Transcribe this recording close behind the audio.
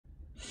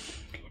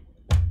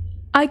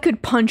I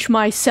could punch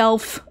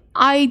myself.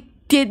 I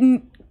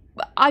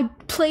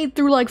played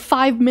through like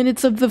 5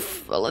 minutes of the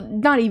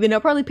not even, I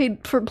probably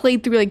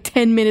played through like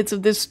 10 minutes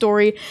of this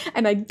story,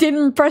 and I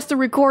didn't press the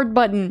record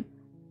button.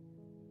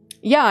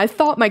 Yeah, I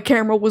thought my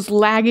camera was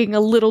lagging a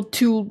little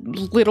too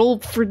little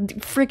for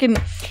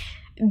freaking.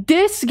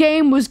 This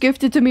game was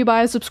gifted to me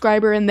by a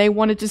subscriber, and they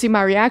wanted to see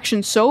my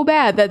reaction so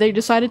bad that they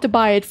decided to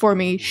buy it for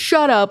me.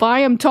 Shut up, I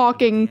am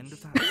talking.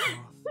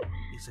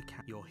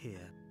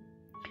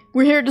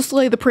 We're here to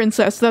slay the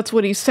princess, that's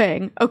what he's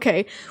saying.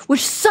 Okay,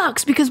 which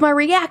sucks because my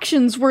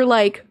reactions were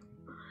like...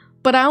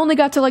 But I only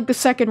got to like the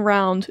second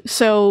round,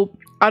 so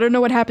I don't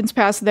know what happens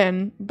past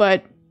then,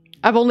 but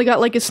I've only got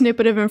like a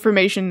snippet of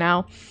information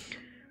now.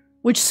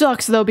 Which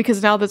sucks though,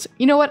 because now that's...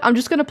 You know what, I'm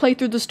just gonna play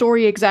through the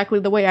story exactly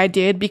the way I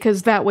did,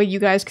 because that way you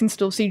guys can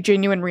still see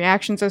genuine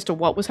reactions as to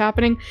what was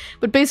happening.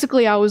 But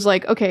basically I was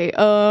like, okay,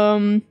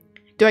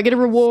 do I get a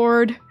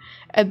reward?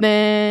 And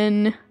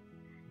then...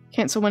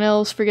 Can't someone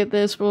else forget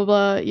this, blah,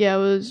 blah, blah. Yeah, it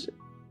was...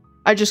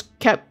 I just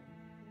kept...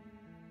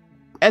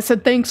 I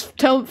said, thanks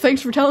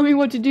for telling me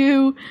what to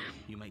do.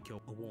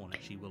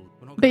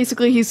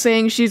 Basically, he's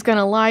saying she's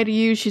gonna lie to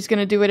you, she's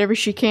gonna do whatever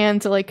she can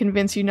to, like,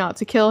 convince you not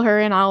to kill her,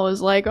 and I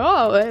was like,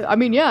 oh, I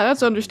mean, yeah,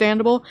 that's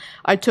understandable.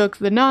 I took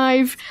the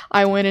knife,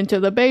 I went into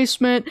the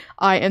basement,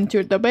 I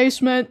entered the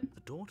basement.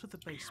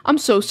 I'm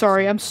so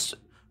sorry,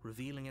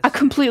 I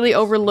completely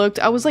overlooked.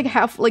 I was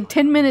like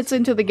 10 minutes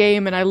into the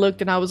game, and I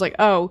looked, and I was like,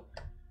 oh.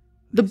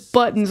 The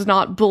button's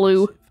not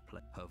blue.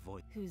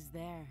 Who's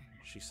there?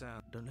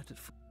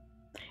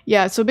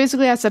 Yeah, so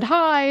basically I said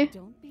hi,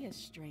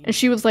 and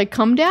she was like,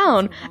 come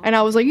down, and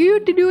I was like,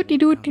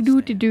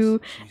 do,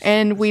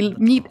 and we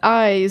meet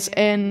eyes,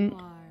 and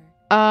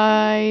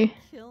I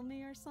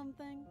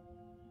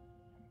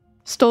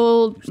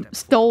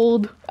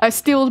I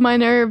stilled my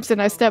nerves,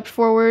 and I stepped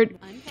forward.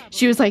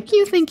 She was like,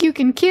 you think you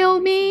can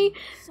kill me?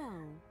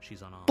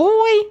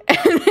 Boy!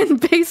 And then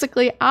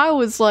basically I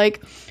was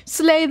like,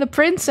 slay the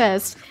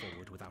princess.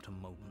 Without a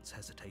moment's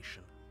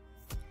hesitation.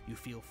 You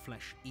feel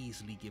flesh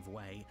easily give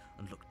way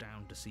and look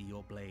down to see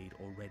your blade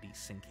already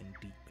sinking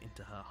deep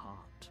into her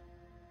heart.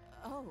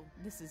 Oh,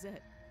 this is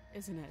it,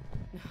 isn't it?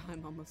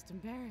 I'm almost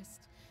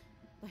embarrassed.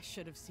 I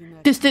should have seen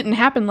that. This didn't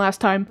happen last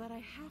time. But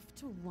I have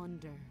to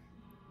wonder,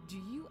 do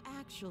you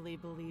actually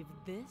believe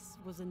this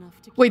was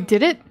enough to kill Wait,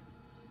 did it?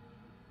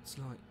 It's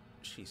like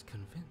she's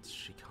convinced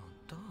she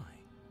can't die.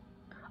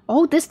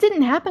 Oh, this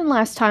didn't happen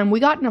last time. We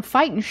got in a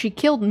fight and she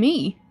killed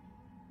me.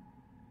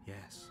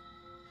 Yes.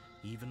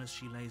 Even as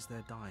she lays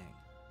there dying,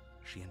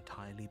 she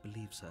entirely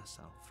believes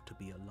herself to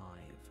be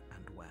alive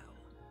and well.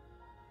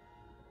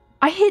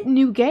 I hit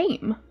new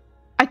game.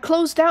 I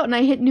closed out and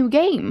I hit new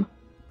game.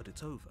 But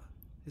it's over,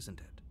 isn't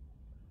it?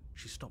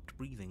 She stopped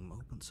breathing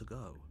moments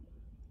ago.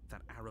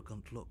 That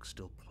arrogant look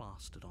still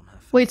plastered on her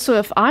face. Wait, so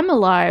if I'm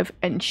alive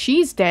and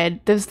she's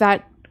dead, does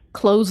that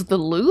close the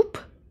loop?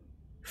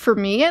 For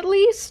me, at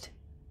least?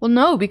 Well,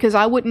 no, because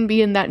I wouldn't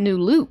be in that new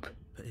loop.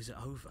 But is it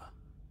over?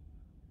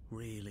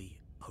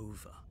 Really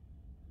over?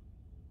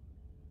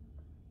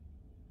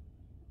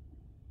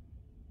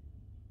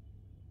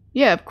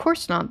 Yeah, of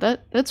course not.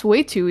 That's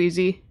way too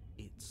easy.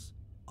 It's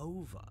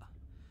over.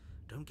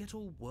 Don't get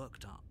all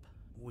worked up.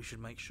 We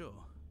should make sure.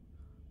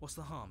 What's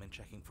the harm in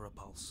checking for a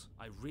pulse?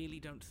 I really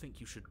don't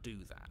think you should do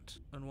that.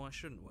 And why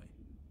shouldn't we?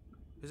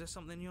 Is there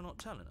something you're not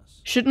telling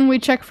us? Shouldn't we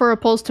check for a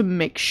pulse to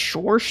make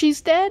sure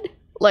she's dead?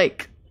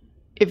 Like,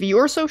 if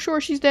you're so sure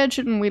she's dead,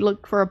 shouldn't we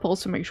look for a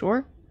pulse to make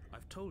sure?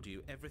 I've told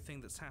you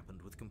everything that's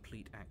happened with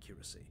complete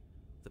accuracy.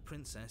 The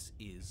princess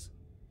is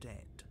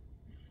dead.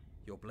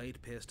 Your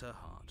blade pierced her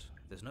heart.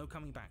 There's no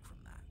coming back from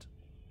that.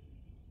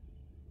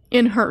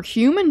 In her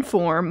human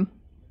form?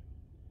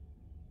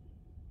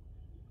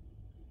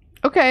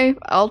 Okay,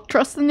 I'll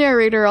trust the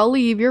narrator. I'll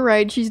leave. You're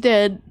right, she's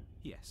dead.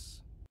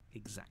 Yes,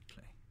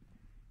 exactly.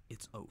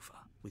 It's over.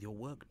 With your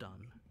work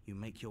done, you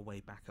make your way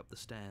back up the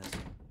stairs,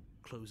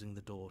 closing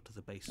the door to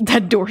the basement.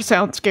 That door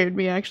sound scared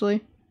me,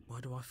 actually.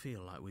 Why do I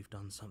feel like we've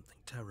done something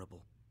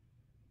terrible?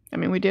 I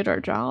mean, we did our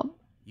job.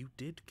 You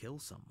did kill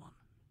someone.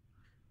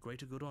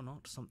 Greater good or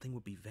not, something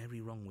would be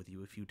very wrong with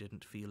you if you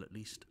didn't feel at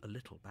least a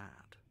little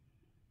bad.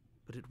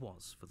 But it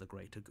was for the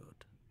greater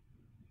good.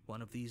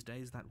 One of these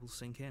days that will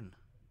sink in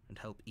and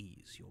help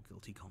ease your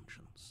guilty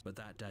conscience. But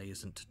that day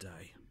isn't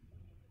today.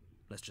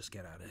 Let's just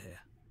get out of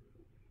here.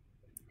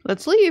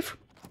 Let's leave.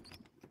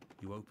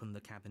 You open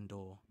the cabin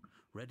door,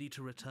 ready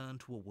to return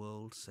to a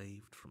world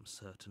saved from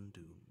certain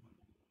doom.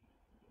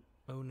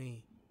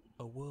 Only,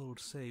 a world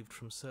saved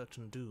from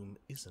certain doom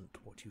isn't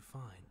what you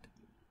find.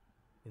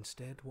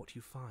 Instead, what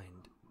you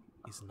find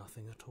is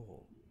nothing at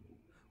all.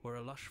 Where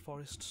a lush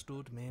forest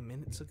stood mere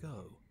minutes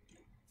ago,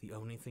 the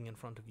only thing in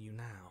front of you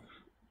now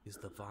is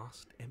the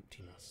vast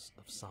emptiness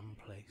of some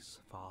place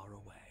far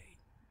away.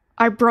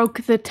 I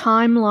broke the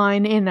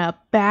timeline in a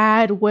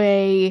bad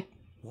way.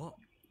 What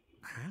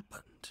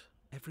happened?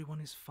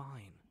 Everyone is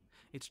fine.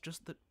 It's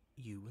just that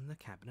you and the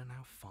cabin are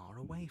now far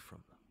away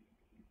from them.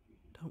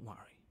 Don't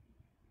worry.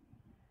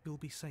 You'll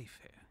be safe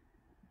here.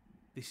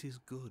 This is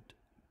good.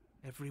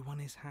 Everyone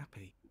is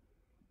happy.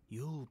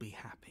 you'll be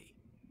happy.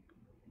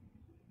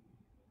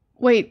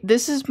 Wait,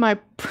 this is my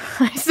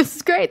prize. This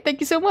is great. Thank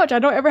you so much. I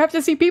don't ever have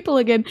to see people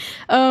again.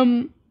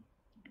 Yeah,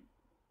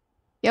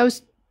 I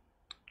was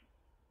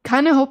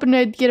kind of hoping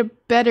I'd get a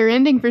better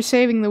ending for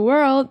saving the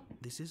world.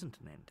 This isn't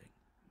an ending.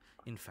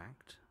 In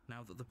fact,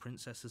 now that the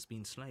princess has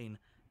been slain,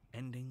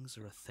 endings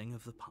are a thing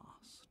of the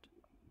past.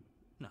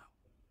 No.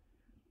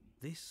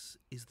 This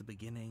is the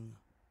beginning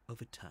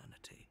of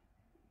eternity.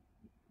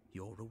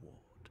 Your reward.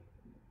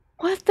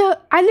 What the?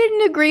 I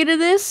didn't agree to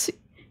this.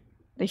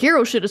 The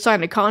hero should have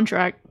signed a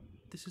contract.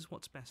 This is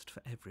what's best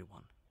for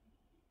everyone.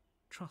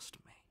 Trust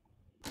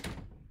me.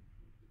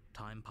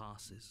 Time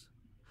passes.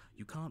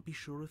 You can't be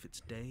sure if it's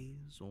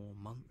days or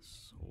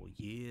months or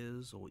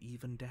years or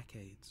even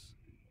decades.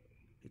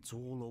 It's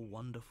all a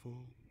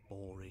wonderful,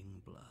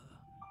 boring blur.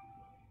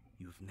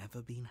 You've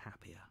never been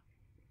happier.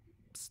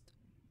 Psst.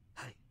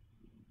 Hey,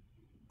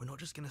 we're not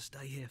just gonna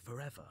stay here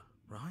forever,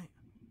 right?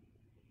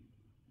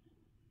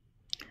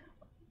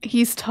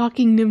 He's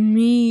talking to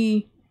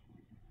me.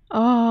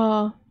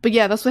 Ah, but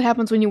yeah, that's what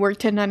happens when you work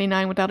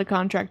 1099 without a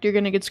contract. You're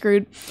gonna get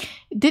screwed.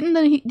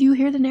 Do you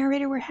hear the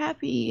narrator? We're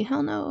happy.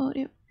 Hell no.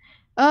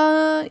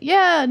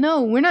 Yeah,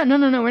 no, we're not. No.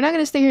 We're not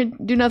gonna stay here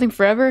and do nothing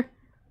forever.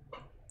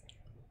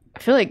 I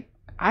feel like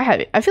I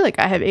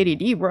have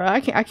ADD, bro. I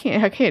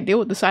can't deal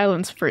with the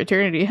silence for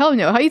eternity. Hell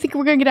no. How do you think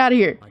we're gonna get out of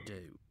here? I do,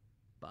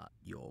 but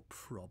you're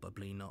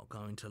probably not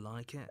going to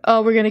like it.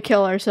 Oh, we're gonna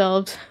kill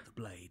ourselves.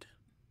 The blade.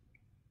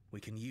 We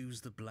can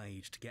use the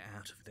blade to get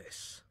out of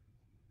this.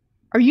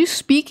 Are you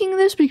speaking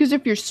this? Because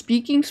if you're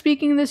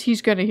speaking this,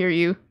 he's gonna hear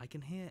you. I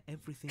can hear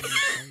everything you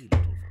say,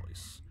 little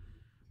voice.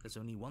 There's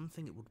only one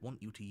thing it would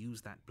want you to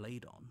use that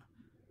blade on,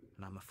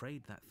 and I'm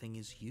afraid that thing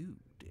is you,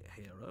 dear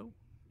hero.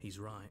 He's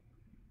right.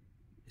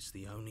 It's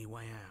the only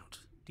way out.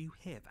 Do you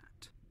hear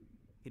that?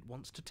 It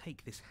wants to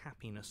take this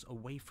happiness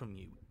away from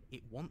you.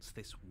 It wants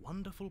this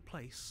wonderful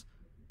place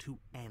to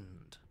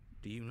end.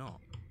 Do you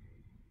not?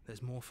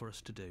 There's more for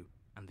us to do.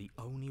 And the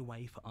only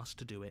way for us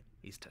to do it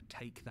is to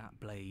take that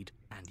blade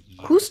and use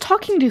it. Who's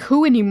talking to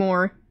who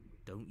anymore?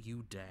 Don't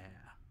you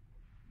dare.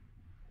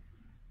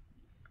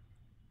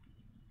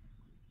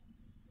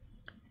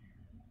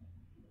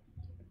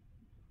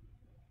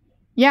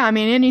 Yeah, I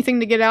mean, anything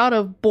to get out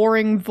of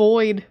boring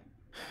void.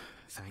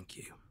 Thank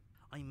you.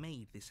 I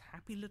made this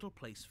happy little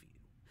place for you.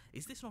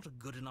 Is this not a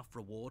good enough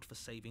reward for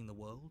saving the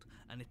world?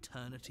 An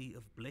eternity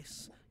of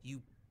bliss?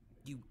 You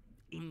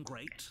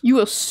ingrate?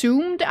 You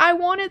assumed I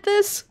wanted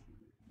this?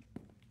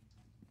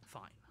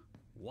 Fine.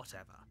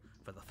 Whatever.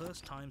 For the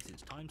first time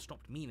since time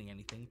stopped meaning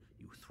anything,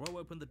 you throw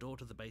open the door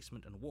to the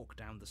basement and walk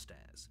down the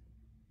stairs.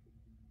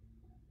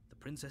 The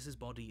princess's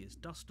body is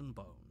dust and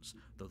bones,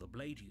 though the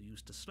blade you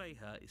used to slay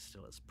her is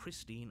still as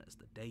pristine as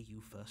the day you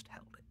first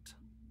held it.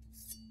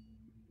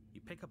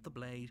 You pick up the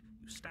blade,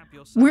 you stab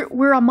yourself...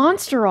 We're a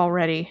monster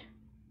already.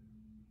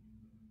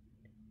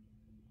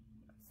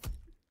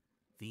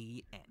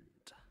 The end.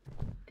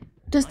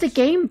 Does the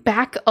game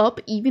back up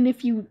even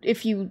if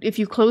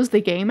you close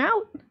the game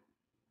out?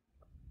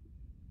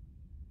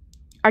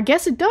 I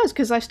guess it does,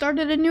 because I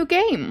started a new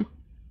game.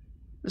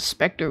 The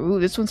Spectre. Ooh,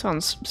 this one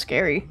sounds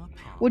scary.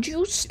 Would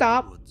you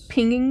stop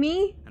pinging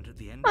me?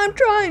 I'm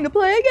trying to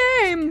play a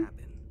game!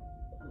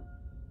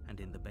 And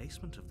in the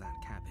basement of that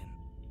cabin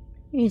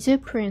is a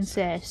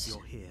princess.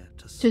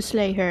 To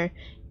slay her.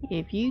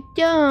 If you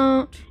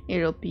don't,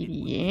 it'll be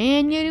the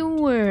end of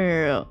the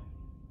world.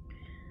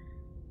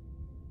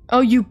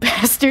 Oh, you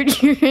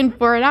bastard, you're in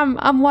for it.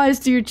 I'm wise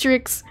to your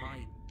tricks.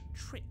 My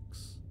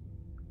tricks?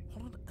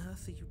 What on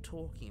earth are you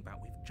talking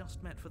about? We've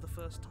just met for the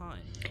first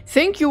time.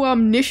 Thank you,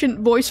 omniscient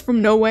voice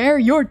from nowhere.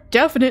 You're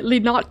definitely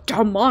not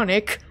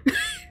demonic. If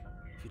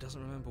he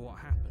doesn't remember what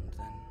happened,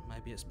 then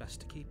maybe it's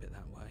best to keep it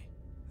that way.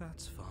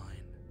 That's fine.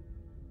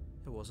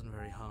 It wasn't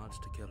very hard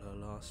to kill her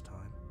last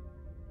time.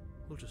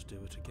 We'll just do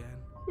it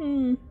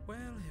again. Well,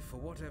 if for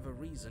whatever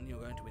reason you're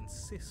going to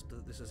insist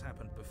that this has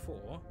happened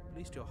before, at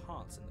least your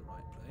heart's in the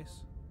right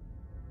place.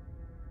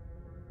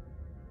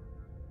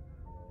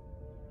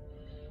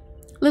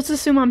 Let's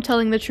assume I'm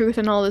telling the truth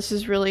and all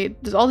this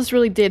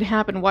really did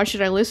happen. Why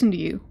should I listen to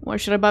you? Why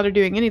should I bother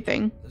doing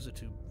anything? Those are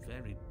two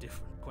very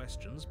different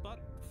questions, but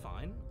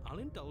fine. I'll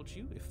indulge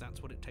you if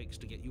that's what it takes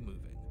to get you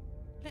moving.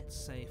 Let's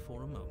say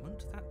for a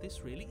moment that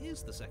this really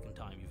is the second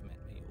time you've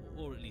met me,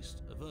 or at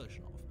least a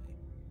version of me.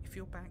 If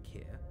you're back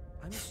here,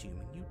 I'm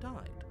assuming you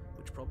died,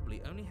 which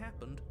probably only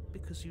happened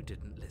because you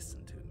didn't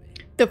listen to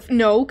me.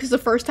 No, because the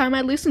first time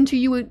I listened to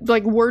you,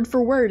 like, word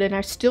for word, and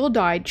I still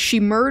died. She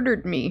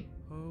murdered me.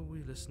 Oh,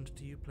 we listened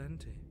to you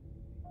plenty.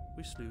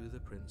 We slew the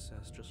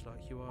princess just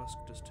like you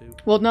asked us to.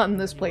 Well, not in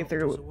this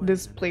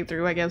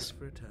playthrough. I guess.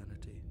 For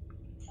eternity.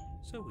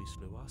 So we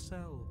slew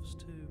ourselves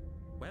too.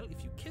 Well,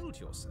 if you killed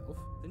yourself,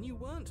 then you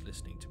weren't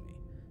listening to me,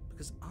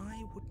 because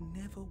I would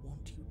never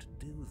want you to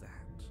do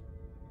that.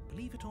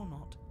 Believe it or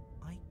not,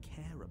 I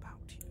care about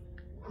you.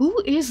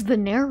 Who is the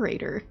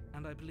narrator?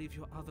 And I believe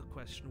your other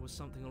question was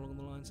something along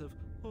the lines of,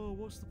 oh,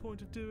 what's the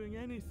point of doing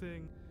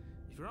anything?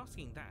 If you're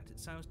asking that, it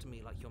sounds to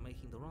me like you're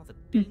making the rather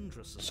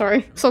dangerous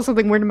Sorry, saw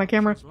something weird in my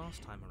camera.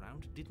 Last time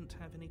around didn't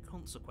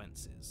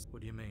consequences. What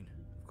do you mean?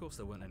 Of course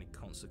there weren't any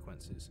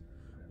consequences.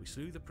 We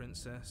slew the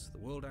princess, the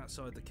world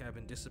outside the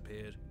cabin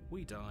disappeared,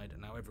 we died,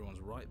 and now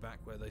everyone's right back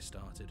where they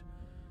started.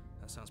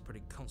 That sounds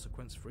pretty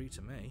consequence-free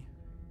to me.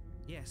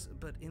 Yes,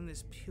 but in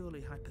this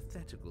purely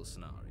hypothetical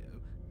scenario,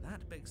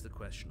 that begs the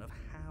question of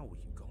how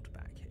you got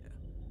back here.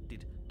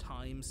 Did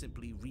time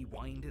simply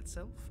rewind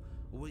itself,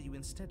 or were you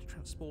instead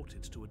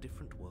transported to a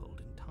different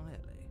world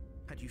entirely?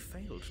 Had you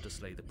failed to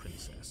slay the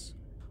princess,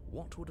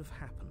 what would have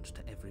happened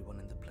to everyone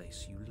in the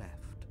place you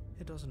left?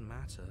 It doesn't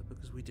matter,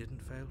 because we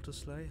didn't fail to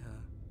slay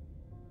her.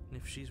 And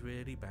if she's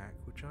really back,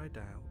 which I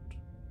doubt,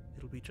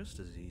 it'll be just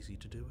as easy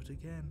to do it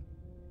again.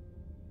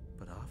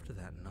 But after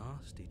that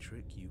nasty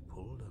trick you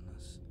pulled on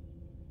us,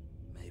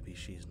 maybe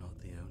she's not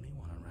the only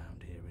one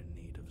around here in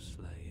need of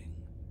slaying.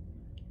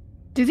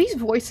 Do these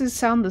voices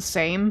sound the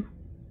same?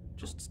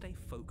 Just stay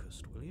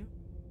focused, will you?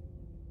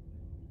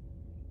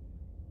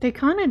 They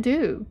kinda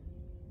do.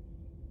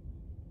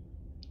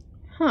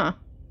 Huh.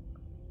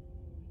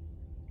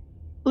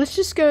 Let's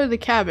just go to the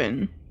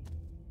cabin.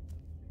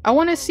 I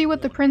want to see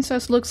what the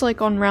princess looks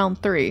like on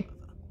round 3.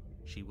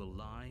 She will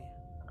lie.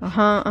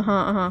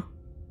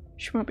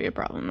 She won't be a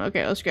problem.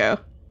 Okay, let's go.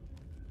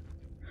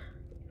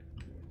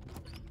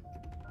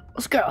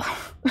 Let's go.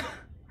 The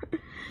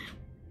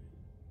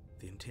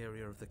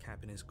interior of the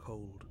cabin is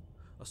cold,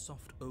 a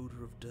soft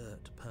odor of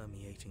dirt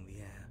permeating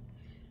the air.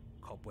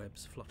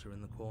 Cobwebs flutter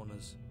in the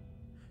corners.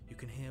 You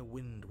can hear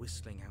wind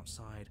whistling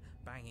outside,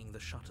 banging the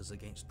shutters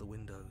against the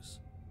windows.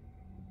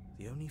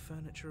 The only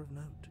furniture of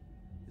note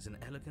is an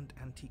elegant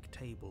antique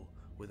table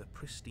with a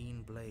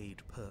pristine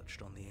blade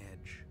perched on the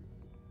edge.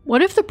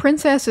 What if the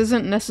princess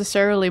isn't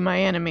necessarily my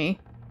enemy?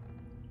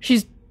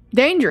 She's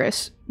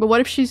dangerous, but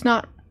what if she's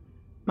not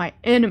my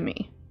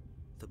enemy?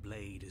 The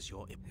blade is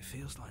your... It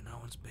feels like no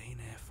one's been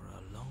here for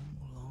a long,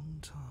 long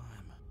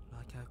time.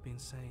 Like I've been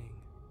saying,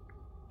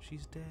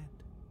 she's dead.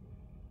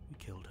 We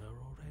killed her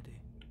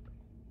already.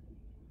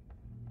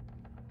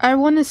 I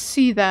want to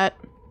see that.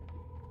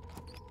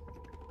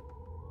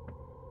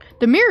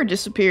 The mirror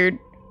disappeared.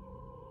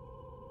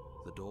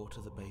 The door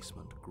to the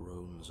basement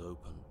groans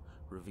open,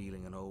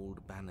 revealing an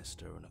old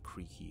banister and a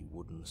creaky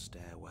wooden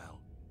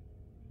stairwell.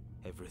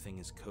 Everything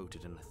is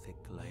coated in a thick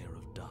layer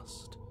of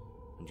dust,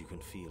 and you can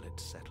feel it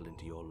settle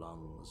into your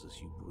lungs as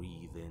you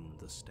breathe in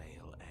the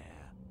stale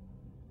air.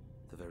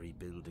 The very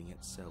building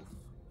itself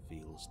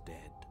feels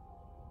dead.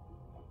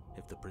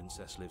 If the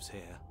princess lives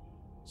here,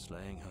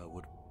 slaying her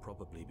would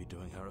probably be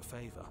doing her a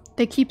favor.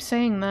 They keep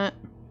saying that.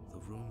 The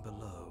room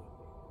below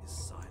is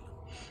silent.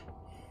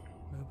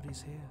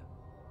 Nobody's here.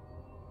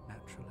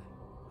 Naturally.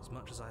 As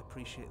much as I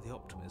appreciate the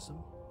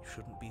optimism, you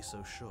shouldn't be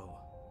so sure.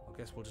 I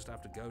guess we'll just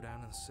have to go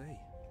down and see.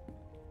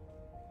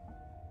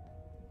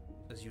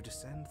 As you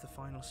descend the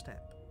final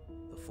step,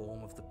 the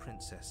form of the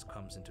princess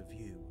comes into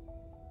view.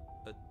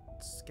 A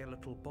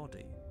skeletal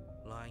body,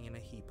 lying in a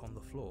heap on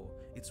the floor,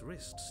 its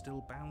wrist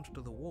still bound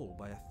to the wall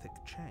by a thick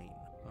chain.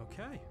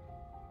 Okay,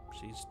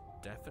 she's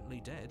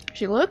definitely dead.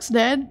 She looks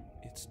dead.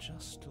 It's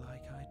just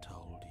like I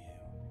told you.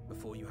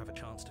 Before you have a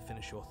chance to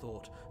finish your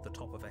thought, the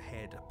top of a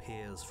head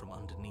appears from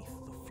underneath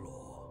the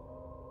floor.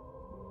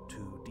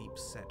 Two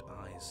deep-set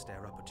eyes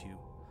stare up at you,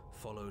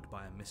 followed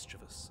by a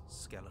mischievous,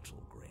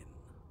 skeletal grin.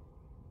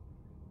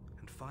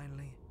 And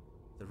finally,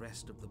 the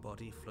rest of the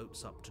body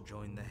floats up to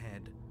join the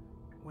head.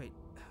 Wait,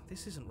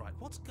 this isn't right.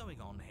 What's going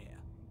on here?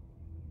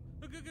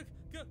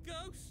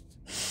 Ghost!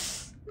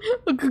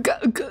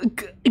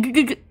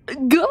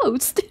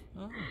 Ghost?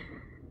 Oh.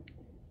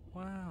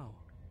 Wow.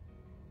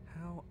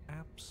 How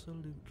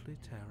absolutely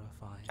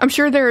terrifying. I'm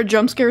sure there are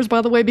jump scares,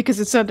 by the way, because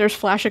it said there's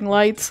flashing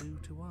lights.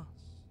 To us.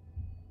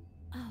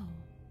 Oh,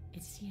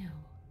 it's you.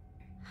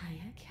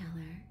 Hiya,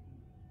 Keller.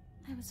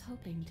 I was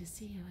hoping to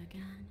see you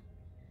again.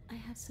 I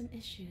have some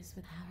issues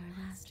with how our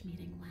last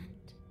meeting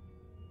went.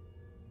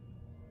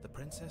 The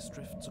princess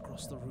drifts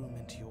across the room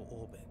into your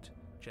orbit,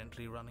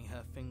 gently running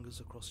her fingers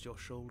across your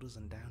shoulders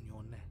and down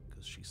your neck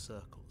as she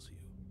circles you.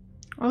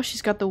 Oh,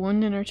 she's got the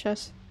wound in her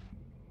chest.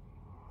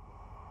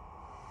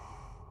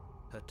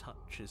 Her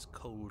touch is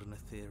cold and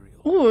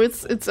ethereal. Ooh,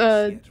 it's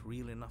yet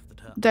real enough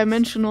that her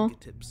dimensional.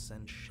 fingertips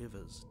send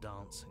shivers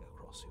dancing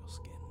across your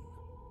skin.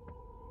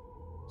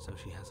 So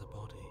she has a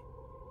body,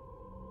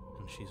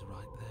 and she's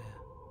right there.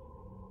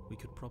 We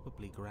could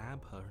probably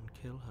grab her and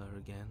kill her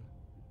again,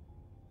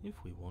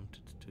 if we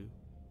wanted to.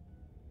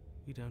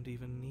 We don't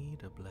even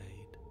need a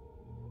blade.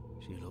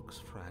 She looks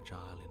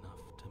fragile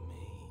enough to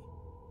me.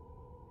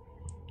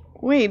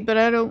 Wait, but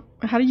I don't...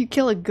 How do you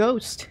kill a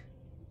ghost?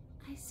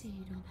 I see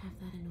you don't have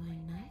that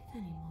annoying knife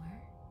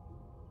anymore.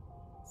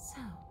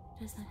 So,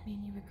 does that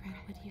mean you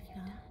regret what you've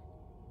done?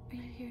 Are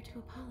you here to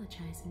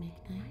apologize and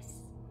make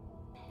nice?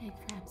 Beg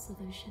for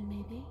absolution,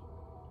 maybe?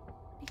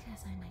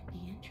 Because I might be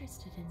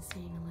interested in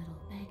seeing a little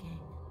begging.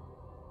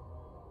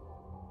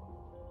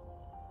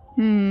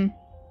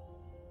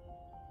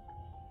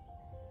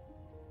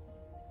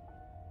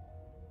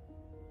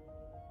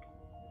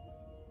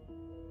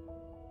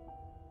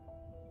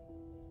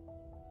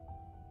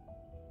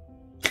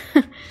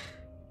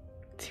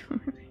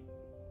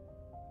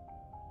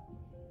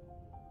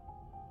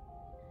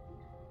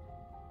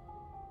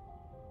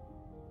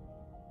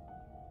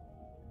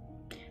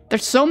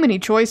 There's so many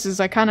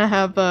choices, I kind of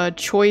have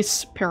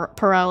choice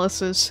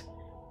paralysis.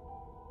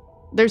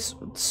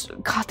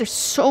 God, there's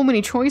so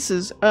many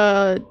choices.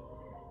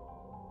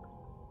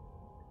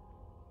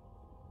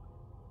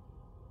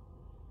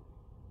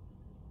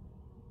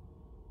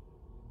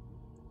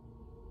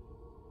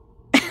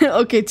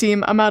 Okay,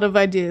 team, I'm out of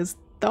ideas.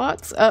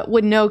 Thoughts?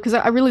 Would no, because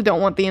I really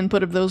don't want the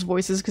input of those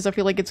voices, because I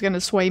feel like it's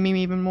gonna sway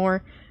me even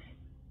more.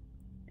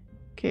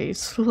 Okay,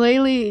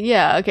 Slayly,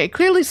 yeah, okay,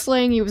 clearly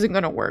slaying you isn't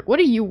gonna work. What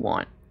do you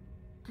want?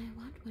 I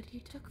want what you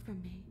took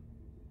from me.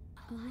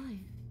 A life.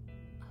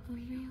 A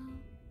real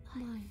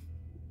life.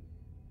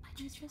 I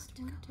just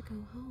want to go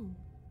home.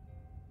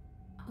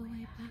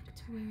 Away back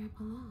to where I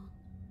belong.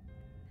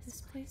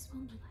 This place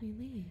won't let me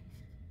leave.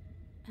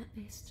 At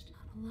least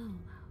not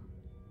alone.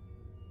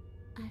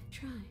 I've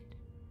tried.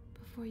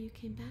 Before you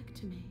came back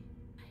to me,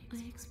 I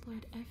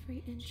explored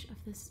every inch of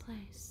this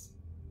place,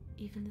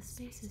 even the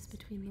spaces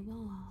between the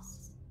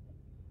walls.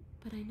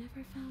 But I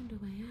never found a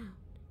way out.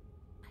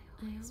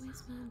 I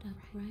always wound up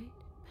right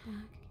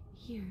back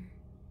here.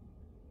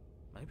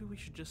 Maybe we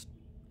should just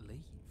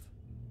leave.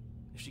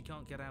 If she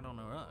can't get out on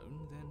her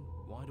own, then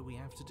why do we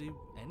have to do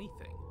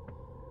anything?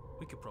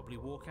 We could probably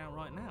walk out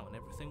right now and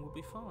everything will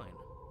be fine.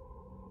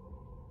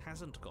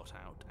 Hasn't got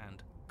out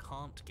and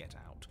can't get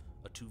out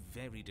are two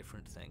very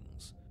different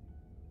things.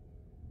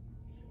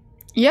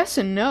 Yes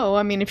and no.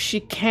 I mean, if she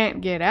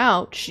can't get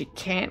out, she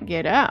can't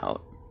get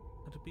out.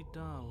 That'd be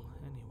dull,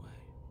 anyway.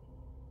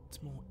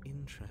 It's more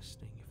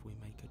interesting if we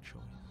make a choice.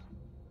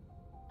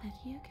 But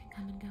you can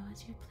come and go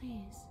as you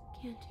please,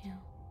 can't you?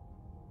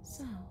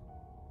 So,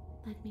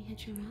 let me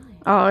hitch a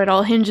ride. Oh, it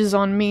all hinges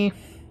on me.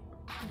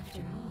 After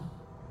all,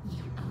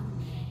 you own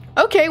me.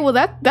 Okay, well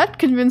that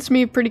convinced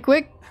me pretty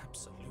quick.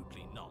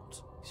 Absolutely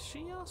not. Is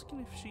she asking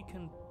if she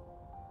can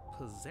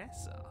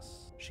possess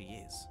us? She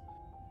is.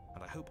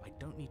 And I hope I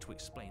don't need to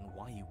explain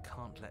why you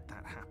can't let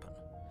that happen.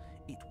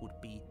 It would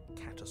be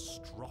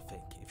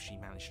catastrophic if she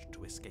managed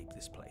to escape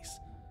this place.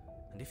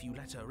 And if you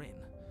let her in,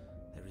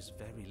 there is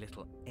very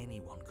little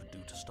anyone could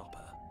do to stop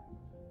her.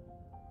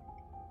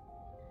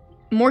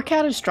 More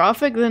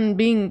catastrophic than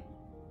being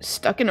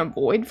stuck in a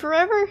void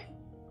forever?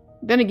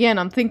 Then again,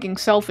 I'm thinking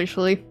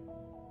selfishly.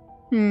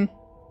 Would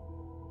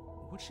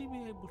she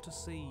be able to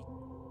see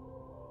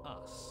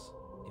us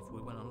if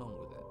we went along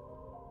with it?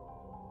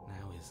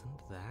 Now,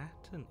 isn't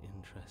that an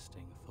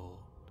interesting thought?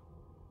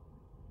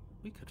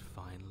 We could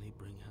finally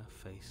bring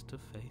her face to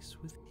face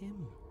with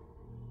him.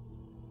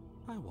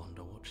 I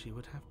wonder what she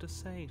would have to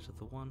say to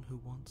the one who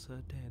wants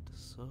her dead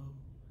so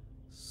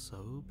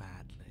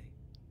badly.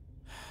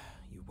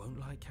 You won't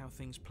like how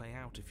things play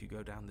out if you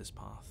go down this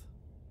path.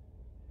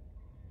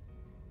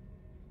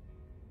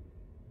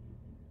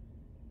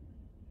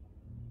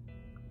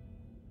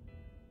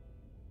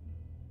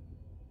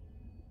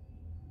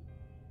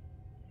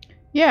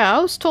 Yeah, I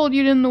was told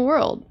you'd end the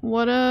world.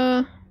 What,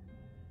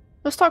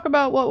 let's talk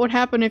about what would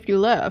happen if you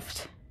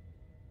left.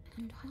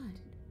 And what?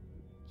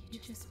 You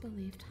just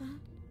believed that?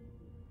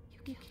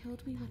 You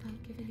killed me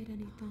without giving it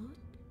any thought?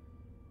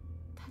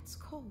 That's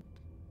cold.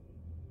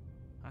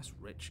 That's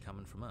rich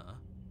coming from her.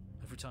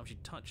 Every time she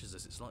touches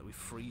us, it's like we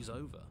freeze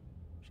over.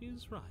 She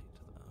is right,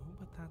 though,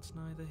 but that's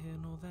neither here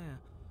nor there.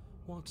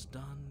 What's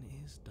done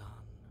is done.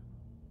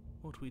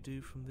 What we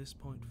do from this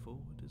point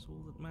forward is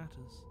all that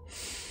matters.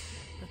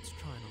 Let's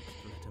try not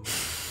to let him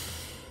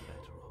make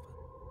better of it.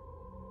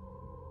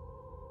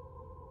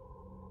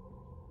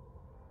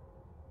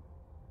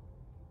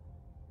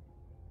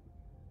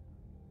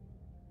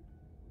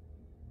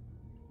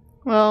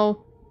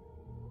 Well,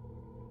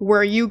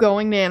 were you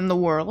going to end the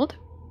world?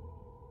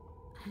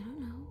 I don't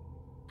know.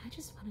 I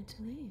just wanted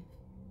to leave.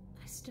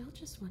 I still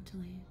just want to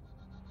leave.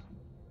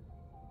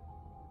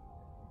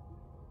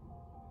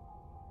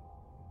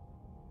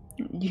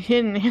 You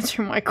didn't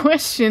answer my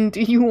question.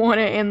 Do you want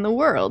to end the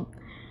world?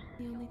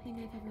 The only thing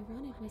I've ever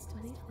wanted was to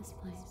leave this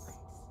place.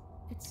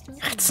 It's still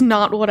That's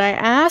not what I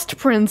asked,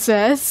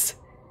 princess.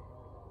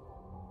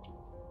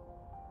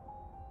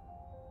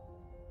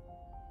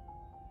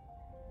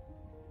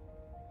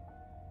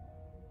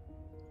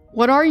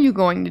 What are you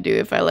going to do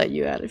if I let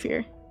you out of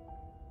here?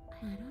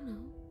 I don't know.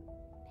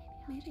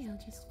 Maybe I'll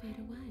just fade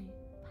away.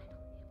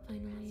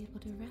 Finally able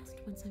to rest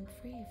once I'm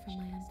free from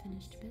my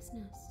unfinished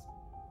business.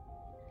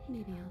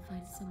 Maybe I'll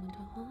find someone to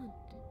haunt.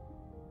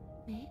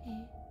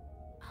 Maybe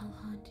I'll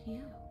haunt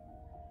you.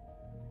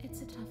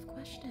 It's a tough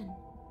question,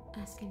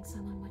 asking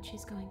someone what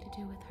she's going to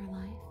do with her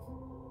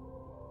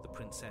life. The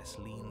princess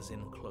leans in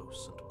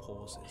close and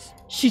pauses.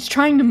 She's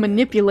trying to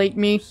manipulate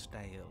me.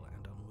 Stale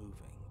and unmoving.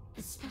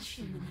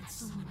 Especially when that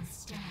someone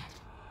is dead.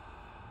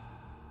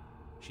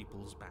 She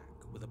pulls back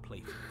with a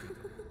playful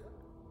giggle.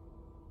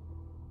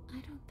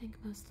 I don't think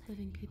most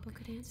living people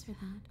could answer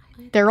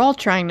that. They're all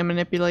trying to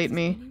manipulate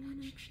me. Does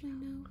anyone actually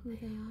know who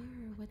they are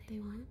or what they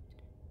want?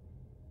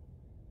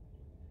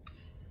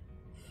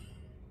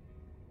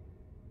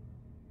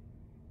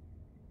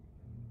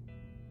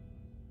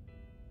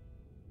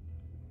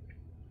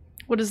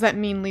 What does that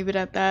mean? Leave it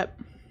at that.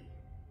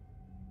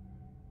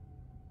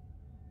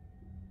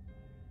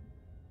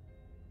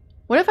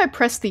 What if I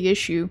press the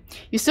issue.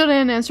 You still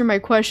didn't answer my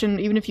question,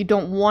 even if you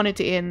don't want it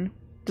to end.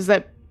 Does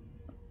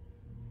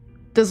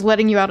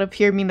letting you out of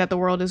here mean that the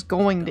world is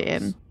going to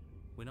end?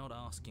 We're not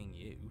asking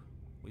you.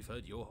 We've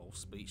heard your whole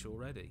speech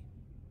already.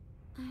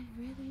 I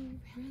really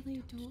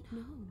don't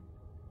know.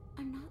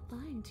 I'm not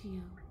lying to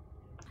you.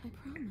 I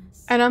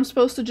promise. And I'm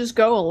supposed to just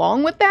go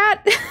along with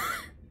that?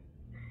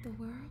 The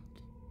world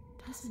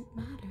doesn't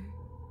matter.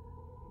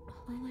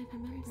 All I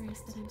remember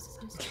is that I'm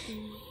supposed to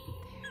be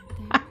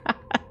there.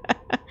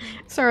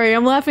 Sorry,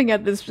 I'm laughing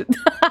at this. To be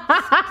a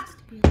part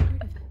of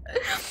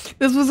it.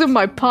 This was in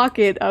my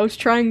pocket. I was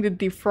trying to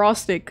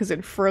defrost it because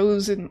it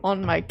froze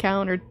on my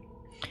counter.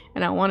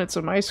 And I wanted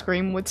some ice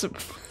cream with some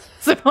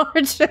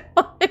hard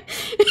shell.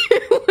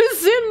 It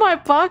was in my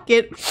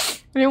pocket.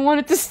 And I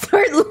wanted to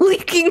start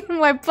leaking in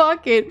my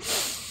pocket.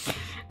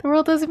 The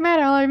world doesn't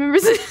matter. All I remember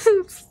is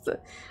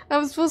I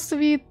was supposed to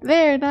be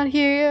there, not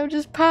here. I'm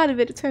just part of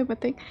it. It's home, I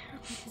think. That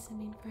doesn't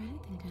mean for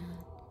anything, Dad.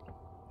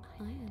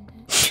 I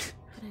ended, but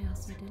I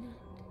also didn't.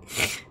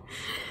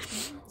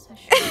 I'm not so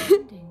sure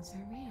endings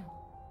are real.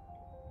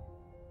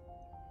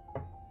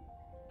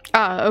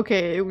 Ah,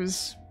 okay. It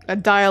was a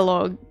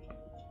dialogue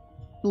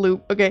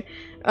loop. Okay.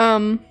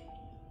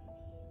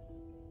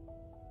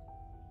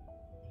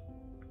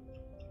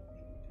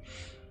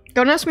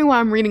 Don't ask me why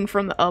I'm reading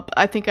from the up.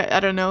 I think I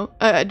don't know.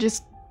 I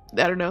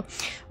don't know.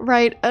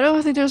 Right, I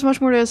don't think there's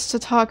much more to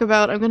talk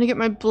about. I'm gonna get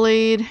my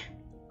blade.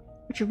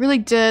 If you're really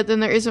dead, then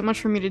there isn't much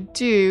for me to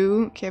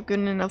do. Okay, I've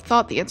given enough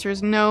thought. The answer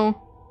is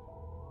no.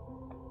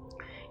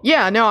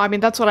 Yeah, no, I mean,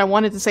 that's what I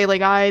wanted to say.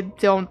 Like, I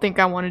don't think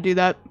I want to do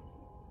that.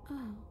 Oh,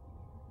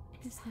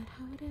 is that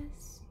how it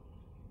is?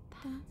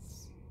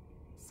 That's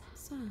so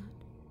sad.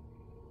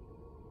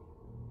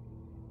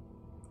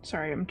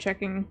 Sorry, I'm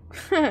checking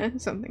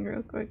something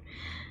real quick.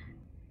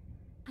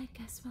 I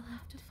guess we'll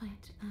have to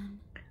fight then.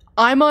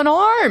 I'm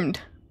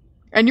unarmed!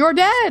 And you're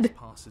dead!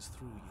 Passes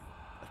through you,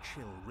 a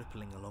chill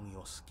rippling along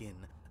your skin,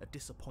 a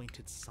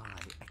disappointed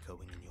sigh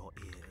echoing in your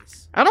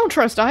ears. I don't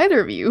trust either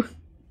of you.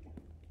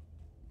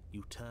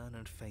 You turn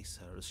and face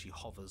her as she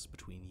hovers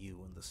between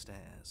you and the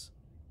stairs.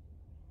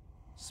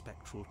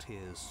 Spectral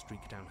tears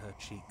streak down her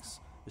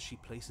cheeks as she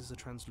places a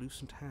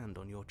translucent hand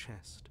on your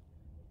chest.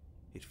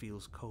 It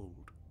feels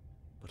cold,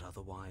 but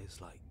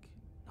otherwise like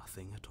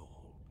nothing at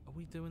all. Are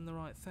we doing the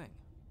right thing?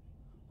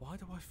 Why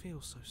do I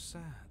feel so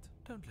sad?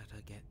 Don't let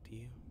her get to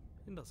you.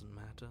 It doesn't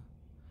matter.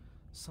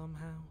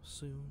 Somehow,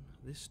 soon,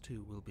 this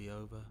too will be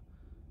over,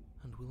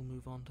 and we'll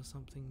move on to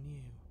something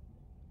new.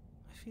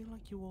 I feel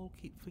like you all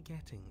keep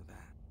forgetting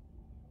that.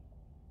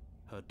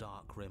 Her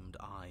dark-rimmed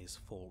eyes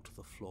fall to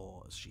the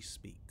floor as she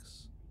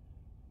speaks.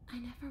 I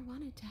never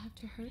wanted to have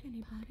to hurt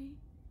anybody.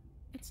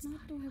 It's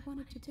not who I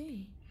wanted to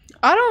be.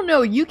 I don't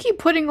know, you keep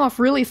putting off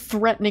really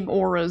threatening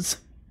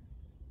auras.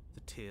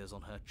 The tears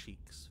on her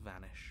cheeks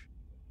vanish.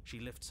 She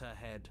lifts her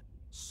head,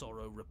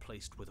 sorrow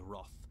replaced with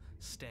wrath,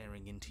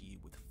 staring into you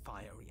with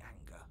fiery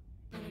anger.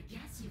 And I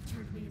guess you've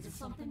turned me into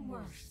something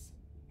worse.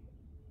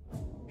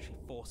 She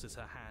forces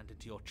her hand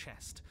into your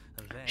chest,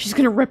 and then... She's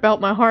gonna rip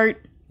out my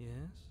heart.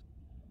 Yes?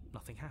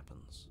 Nothing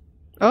happens.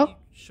 Oh? Are you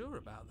sure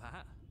about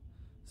that?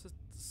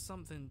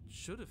 Something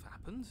should have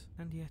happened.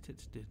 And yet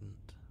it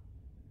didn't.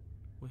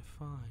 We're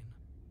fine.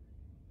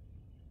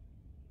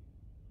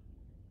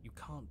 You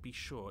can't be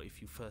sure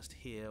if you first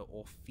hear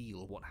or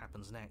feel what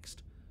happens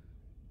next,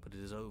 but it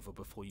is over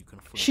before you can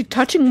fully... She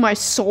touching my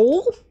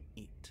soul?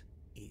 It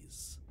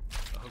is.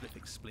 A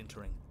horrific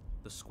splintering,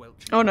 the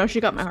squelching... Oh no,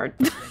 she got my heart.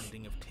 the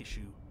rending of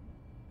tissue,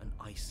 an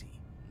icy,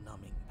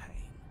 numbing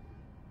pain.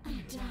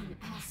 I'm done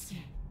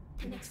asking.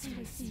 The next time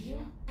I see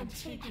you, I'm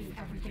taking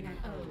everything I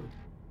owed.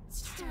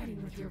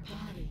 Starting with your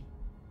body.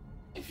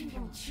 If you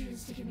won't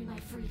choose to give me my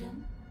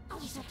freedom, I'll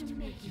just have to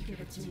make you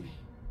give it to me.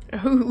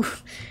 Oh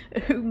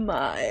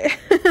my.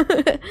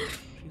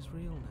 She's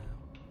real now.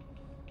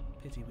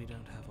 Pity we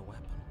don't have a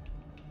weapon.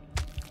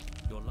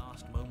 Your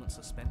last moments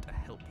are spent a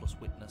helpless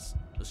witness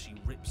as she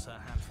rips her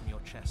hand from your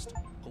chest,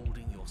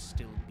 holding your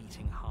still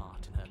beating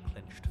heart in her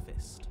clenched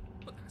fist.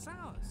 But that's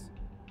ours.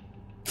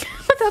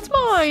 But that's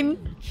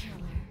mine.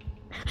 Killer.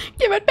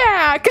 Give it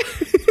back.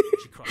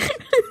 She cries.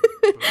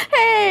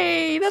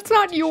 Hey, that's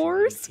not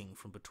yours. Leaking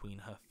from between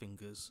her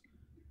fingers,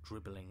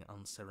 dribbling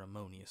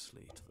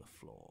unceremoniously to the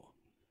floor.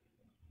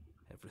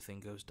 Everything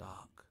goes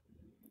dark.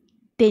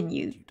 Then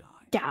you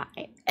Die.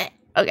 die.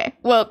 Okay,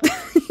 well.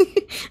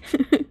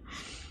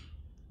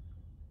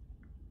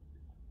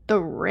 The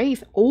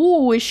Wraith.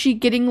 Oh, is she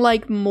getting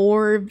like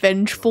more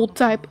vengeful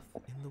type?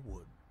 In the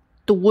wood.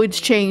 The wood's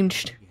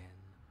changed. Again.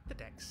 The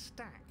deck's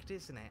stacked,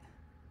 isn't it?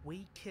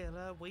 We kill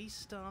her, we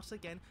start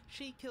again.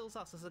 She kills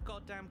us as a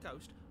goddamn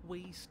ghost,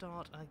 we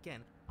start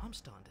again. I'm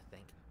starting to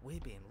think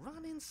we're being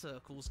run in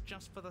circles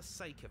just for the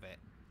sake of it.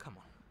 Come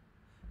on,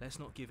 let's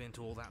not give in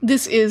to all that.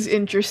 This is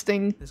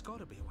interesting. There's got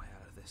to be a way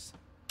out of this.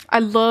 I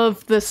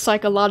love the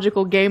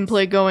psychological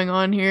gameplay going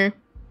on here.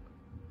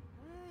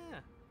 Yeah.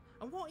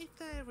 And what if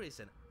there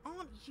isn't?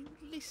 Aren't you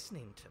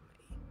listening to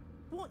me?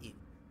 What if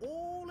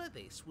all of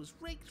this was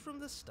rigged from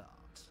the start?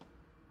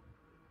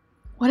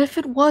 What if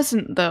it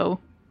wasn't, though?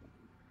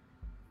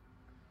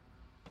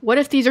 What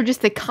if these are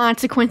just the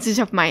consequences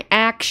of my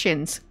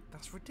actions?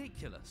 That's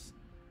ridiculous.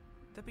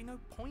 There'd be no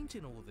point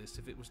in all this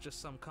if it was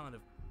just some kind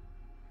of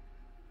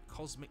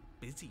cosmic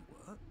busy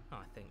work.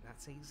 I think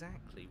that's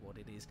exactly what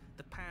it is.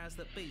 The powers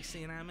that be,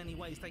 seeing how many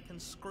ways they can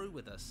screw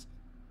with us.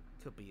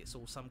 Could be it's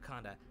all some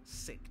kind of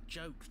sick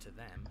joke to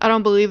them. I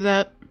don't believe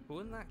that.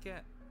 Wouldn't that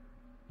get,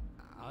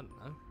 I don't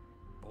know,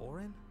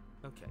 boring?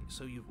 Okay,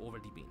 so you've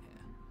already been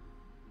here.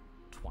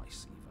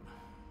 Twice even.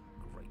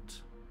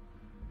 Great.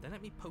 Then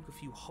let me poke a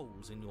few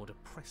holes in your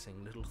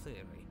depressing little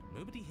theory.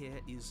 Nobody here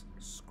is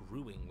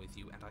screwing with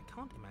you, and I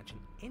can't imagine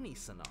any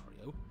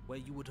scenario where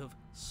you would have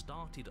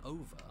started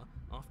over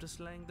after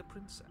slaying the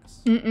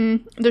princess.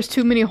 There's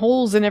too many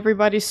holes in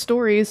everybody's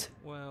stories.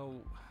 Well,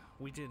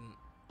 we didn't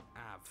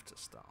have to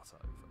start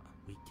over.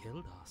 We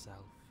killed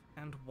ourselves.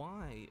 And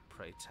why,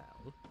 pray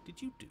tell,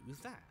 did you do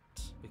that?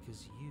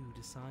 Because you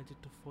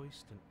decided to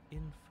foist an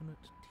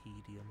infinite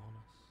tedium on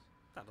us.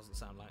 That doesn't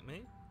sound like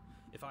me.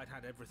 If I'd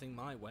had everything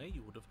my way,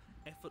 you would have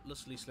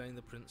effortlessly slain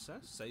the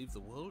princess, saved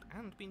the world,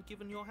 and been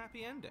given your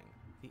happy ending.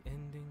 The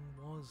ending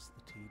was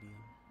the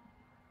tedium.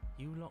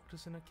 You locked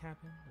us in a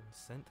cabin and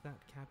sent that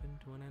cabin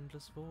to an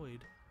endless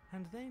void.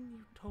 And then you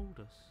told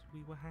us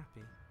we were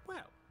happy.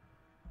 Well,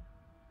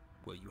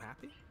 were you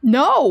happy?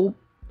 No!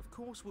 Of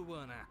course we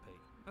weren't happy.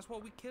 That's why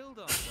we killed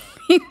ourselves.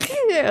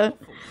 Yeah.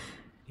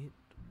 It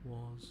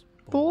was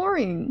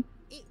Boring.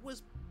 It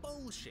was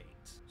bullshit.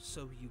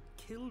 So you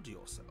killed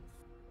yourself.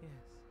 Yes.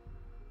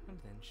 And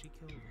then she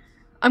killed us.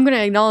 I'm gonna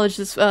acknowledge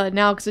this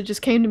now because it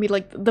just came to me,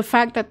 like, the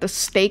fact that the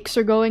stakes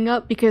are going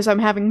up because I'm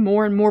having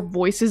more and more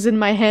voices in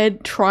my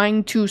head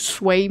trying to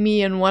sway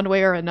me in one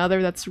way or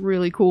another. That's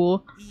really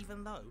cool.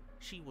 Even though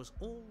she was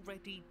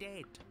already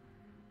dead.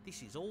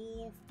 This is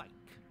all fake.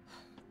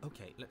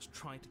 Okay, let's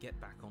try to get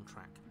back on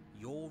track.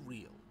 You're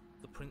real.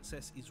 The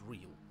princess is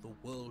real. The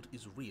world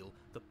is real.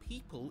 The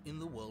people in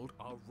the world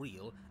are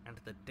real. And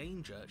the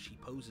danger she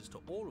poses to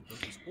all of them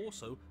is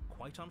also,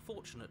 quite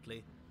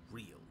unfortunately,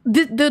 real.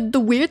 The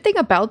weird thing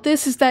about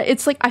this is that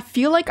it's like, I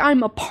feel like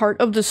I'm a part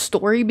of the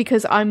story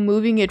because I'm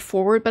moving it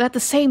forward, but at the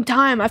same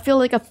time, I feel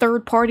like a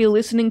third party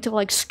listening to,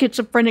 like,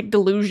 schizophrenic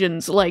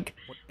delusions, like...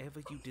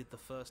 Whatever you did the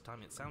first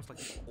time, it sounds like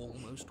it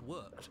almost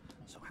worked.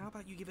 So how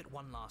about you give it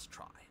one last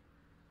try?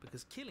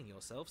 Because killing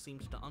yourself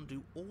seems to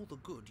undo all the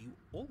good you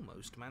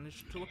almost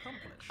managed to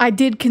accomplish. I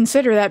did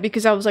consider that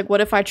because I was like,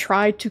 what if I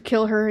tried to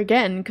kill her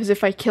again? Because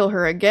if I kill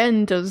her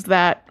again, does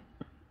that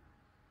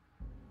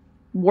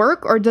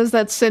work, or does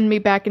that send me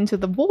back into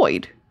the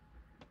void?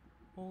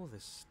 All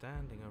this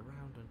standing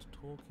around and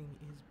talking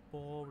is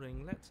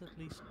boring. Let's at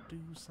least do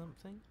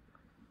something.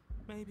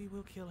 Maybe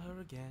we'll kill her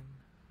again.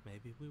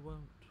 Maybe we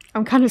won't.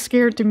 I'm kind of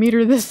scared to meet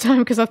her this time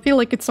because I feel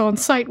like it's on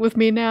site with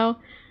me now.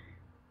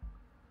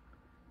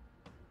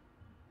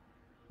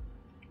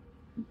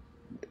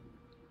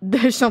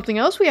 There's something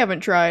else we haven't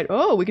tried.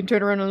 Oh, we can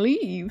turn around and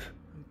leave.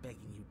 I'm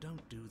begging you,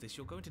 don't do this.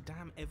 You're going to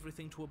damn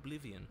everything to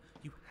oblivion.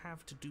 You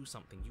have to do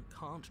something. You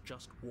can't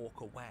just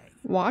walk away.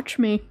 Watch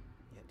me.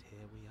 Yet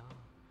here we are,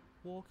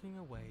 walking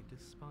away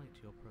despite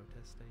your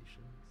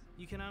protestations.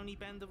 You can only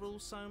bend the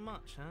rules so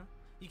much, huh?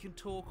 You can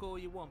talk all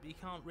you want, but you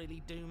can't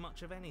really do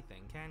much of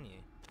anything, can you?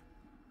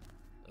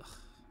 Ugh,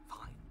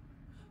 fine.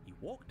 You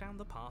walk down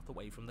the path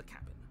away from the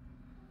cabin.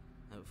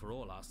 Hope for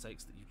all our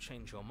sakes that you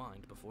change your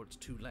mind before it's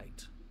too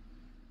late.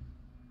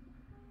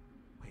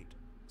 Wait,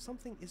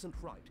 something isn't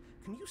right.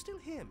 Can you still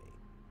hear me?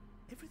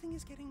 Everything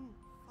is getting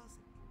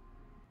fuzzy.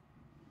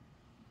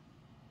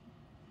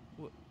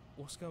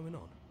 What's going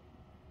on?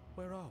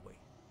 Where are we?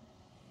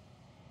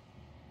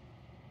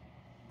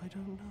 I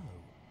don't know.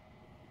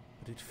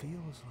 But it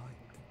feels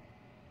like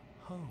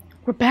home.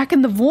 We're back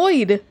in the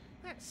void.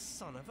 That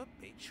son of a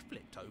bitch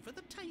flipped over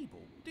the table,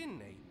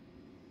 didn't he?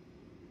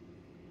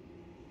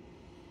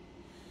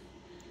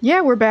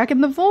 Yeah, we're back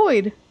in the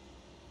void.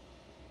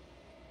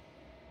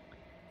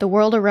 The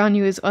world around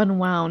you is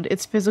unwound,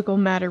 its physical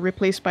matter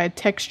replaced by a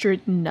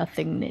textured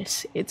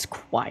nothingness. It's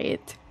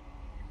quiet.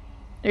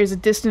 There's a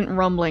distant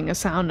rumbling, a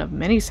sound of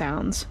many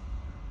sounds.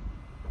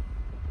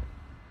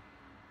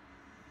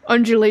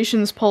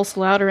 Undulations pulse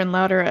louder and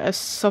louder as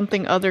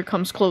something other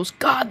comes close.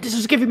 God, this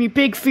is giving me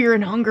big fear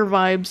and hunger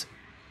vibes.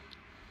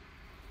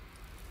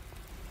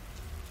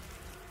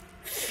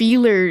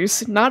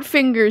 Feelers, not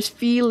fingers,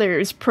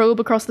 feelers,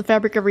 probe across the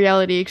fabric of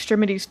reality,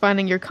 extremities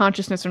finding your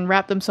consciousness and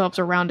wrap themselves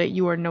around it.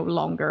 You are no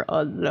longer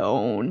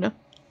alone.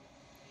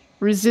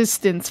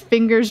 Resistance,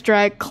 fingers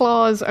drag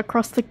claws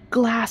across the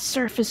glass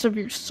surface of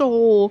your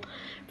soul.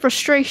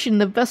 Frustration,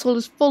 the vessel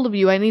is full of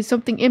you. I need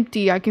something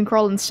empty I can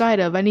crawl inside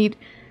of. I need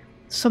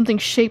something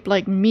shaped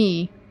like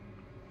me.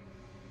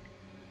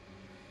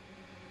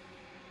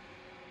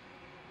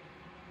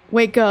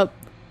 Wake up.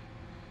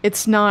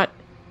 It's not.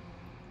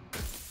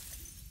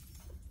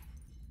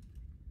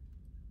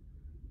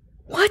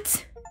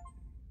 What?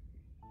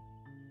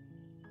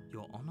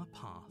 You're on a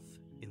path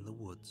in the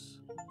woods,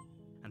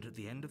 and at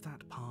the end of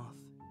that path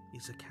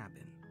is a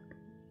cabin.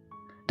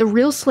 The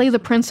real Slay the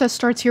Princess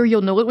starts here.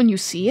 You'll know it when you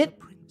see it?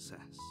 Princess.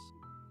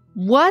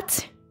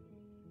 What?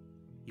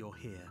 You're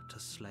here to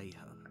slay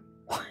her.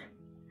 What?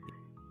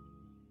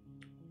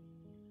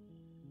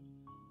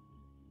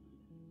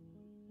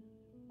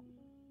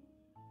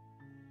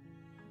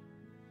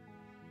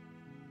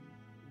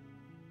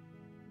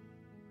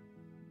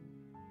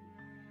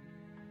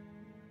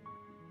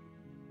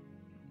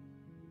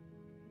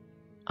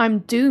 I'm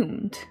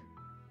doomed.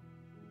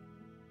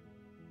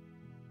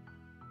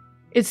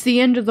 It's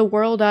the end of the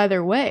world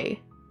either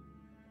way.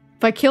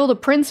 If I kill the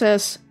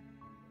princess,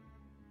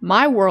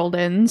 my world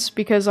ends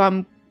because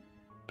I'm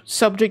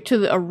subject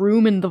to a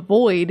room in the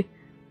void.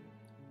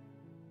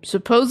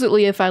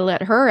 Supposedly, if I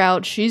let her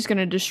out, she's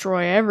gonna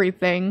destroy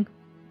everything.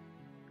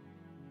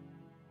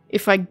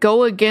 If I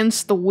go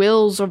against the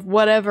wills of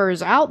whatever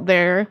is out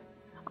there,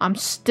 I'm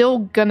still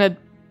gonna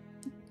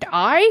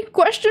die?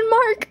 Question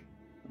mark?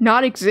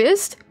 Not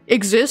exist?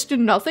 Exist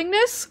in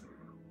nothingness?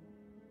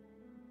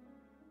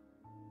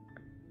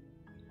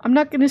 I'm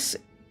not gonna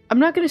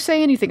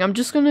say anything. I'm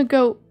just gonna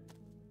go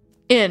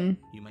in.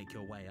 You make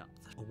your way up.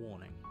 A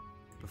warning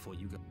before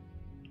you go.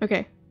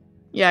 Okay.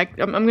 Yeah,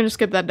 I'm gonna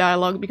skip that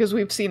dialogue because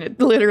we've seen it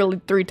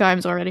literally 3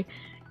 times already.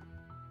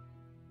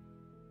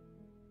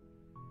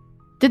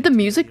 Did the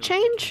music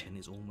change?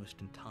 Is almost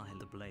entirely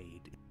the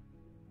blade.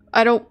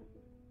 I don't...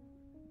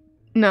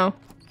 No.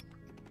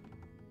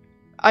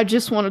 I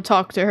just want to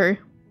talk to her.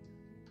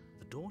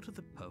 The door to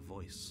her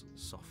voice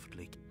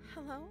softly.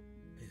 Hello?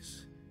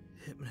 Is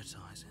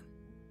hypnotizing.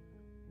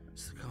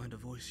 It's the kind of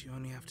voice you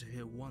only have to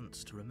hear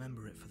once to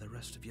remember it for the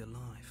rest of your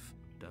life.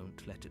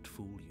 Don't let it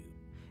fool you.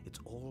 It's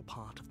all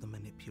part of the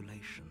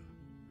manipulation.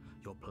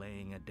 You're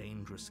playing a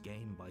dangerous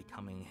game by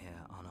coming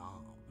here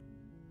unarmed.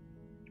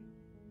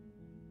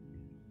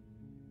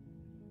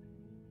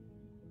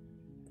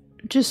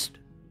 Just...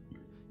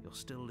 You're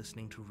still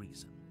listening to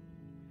reason.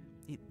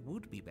 It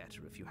would be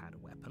better if you had a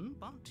weapon,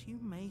 but you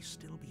may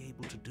still be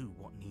able to do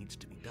what needs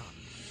to be done.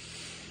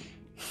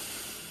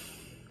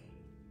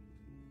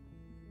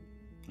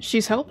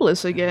 She's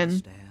helpless again.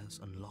 Stairs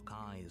and lock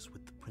eyes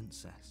with the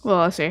princess. Well,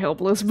 I say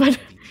helpless, but...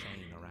 Heavy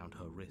chain around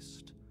her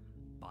wrist,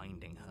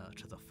 binding her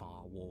to the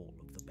far wall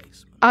of the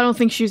basement. I don't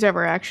think she's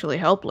ever actually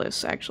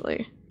helpless,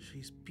 actually.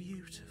 She's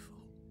beautiful.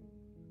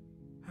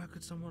 How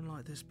could someone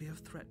like this be a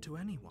threat to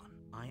anyone?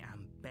 I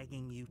am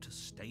begging you to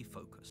stay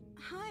focused.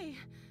 Hi.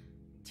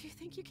 Do you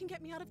think you can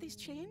get me out of these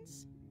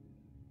chains?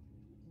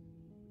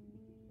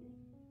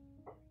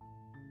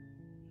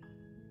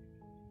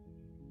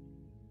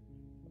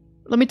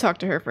 Let me talk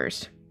to her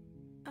first.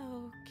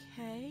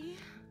 Okay.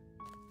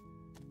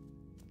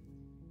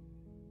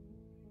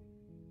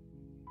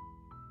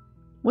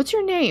 What's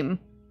your name?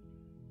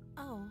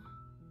 Oh.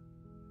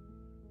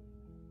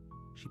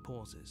 She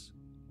pauses,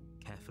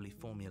 carefully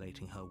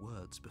formulating her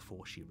words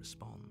before she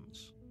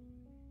responds.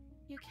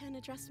 You can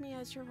address me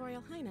as Your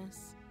Royal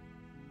Highness.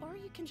 Or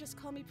you can just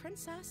call me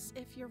Princess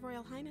if Your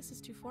Royal Highness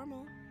is too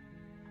formal.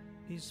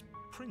 Is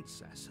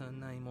Princess her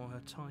name or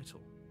her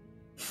title?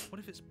 What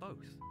if it's both?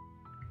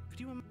 Could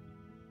you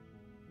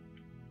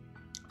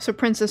So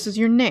Princess is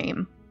your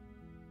name.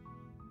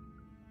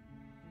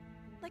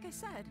 Like I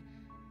said,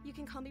 you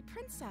can call me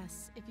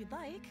Princess if you'd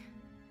like.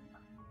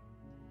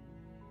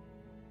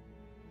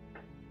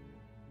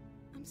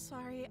 I'm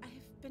sorry,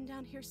 I've been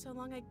down here so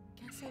long, I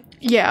guess I...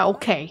 Yeah,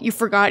 okay. You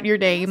forgot your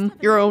name.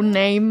 Your own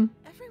name.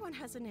 Everyone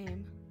has a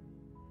name.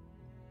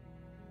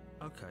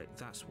 Okay,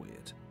 that's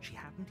weird. She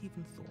hadn't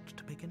even thought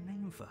to pick a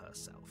name for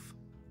herself.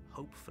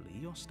 Hopefully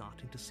you're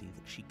starting to see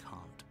that she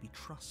can't be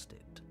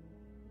trusted.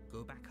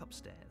 Go back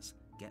upstairs,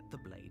 get the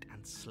blade,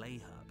 and slay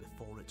her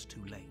before it's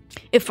too late.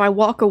 If I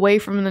walk away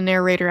from the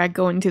narrator, I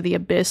go into the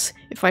abyss.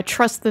 If I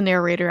trust the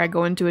narrator, I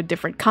go into a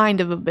different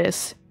kind of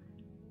abyss.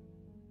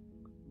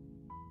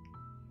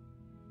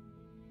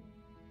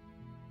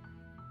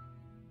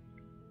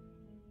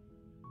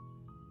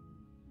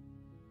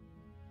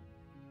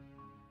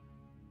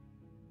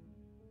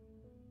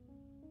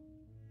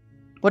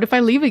 What if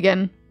I leave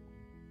again?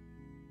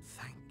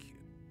 Thank you.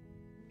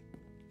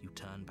 You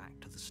turn back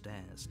to the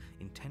stairs,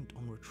 intent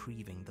on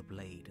retrieving the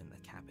blade in the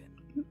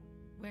cabin.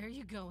 Where are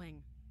you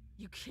going?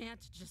 You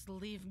can't just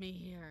leave me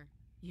here.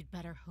 You'd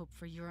better hope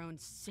for your own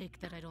sake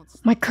that I don't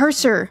My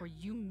cursor! before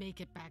you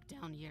make it back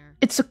down here.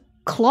 It's a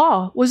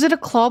claw. Was it a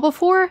claw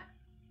before?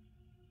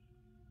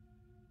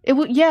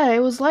 Yeah,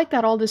 it was like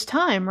that all this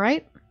time,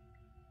 right?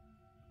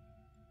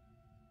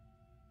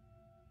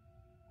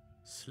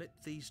 Slip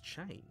these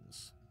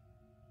chains?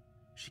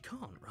 She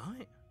can't,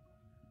 right?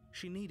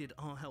 She needed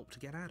our help to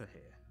get out of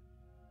here.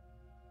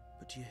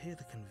 But do you hear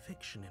the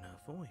conviction in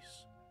her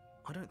voice?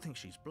 I don't think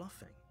she's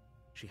bluffing.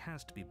 She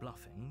has to be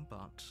bluffing,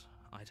 but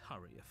I'd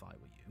hurry if I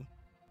were you.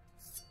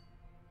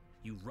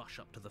 You rush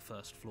up to the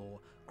first floor,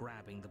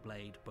 grabbing the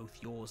blade,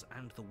 both yours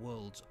and the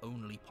world's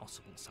only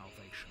possible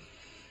salvation.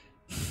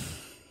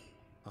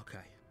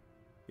 Okay.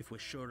 If we're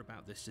sure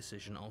about this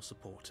decision, I'll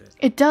support it.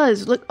 It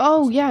does. Look.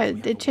 Oh, yeah,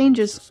 it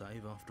changes.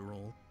 Save after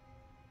all.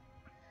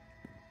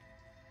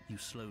 You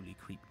slowly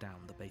creep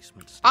down the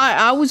basement stairs.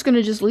 I was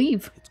gonna just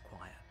leave. It's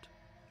quiet.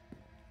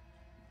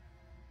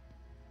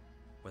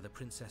 Where the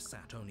princess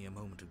sat only a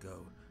moment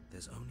ago,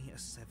 there's only a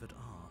severed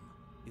arm,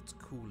 its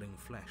cooling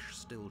flesh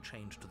still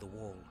chained to the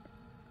wall.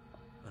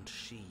 And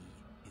she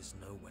is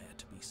nowhere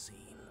to be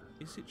seen.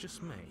 Is it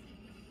just me?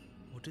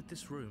 Or did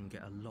this room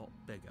get a lot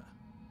bigger?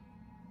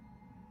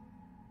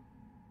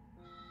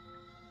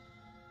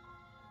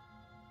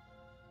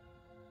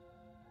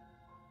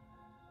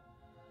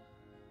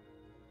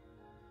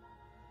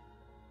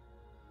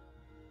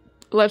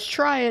 Let's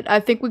try it. I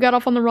think we got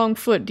off on the wrong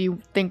foot. Do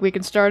you think we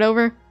can start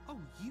over? Oh,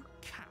 you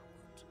coward.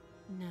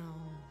 No,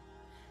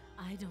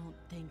 I don't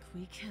think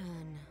we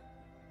can.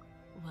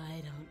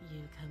 Why don't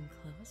you come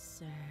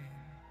closer?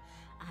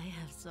 I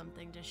have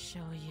something to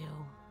show you.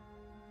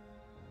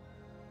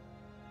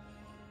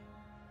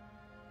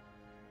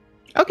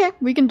 Okay,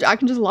 I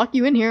can just lock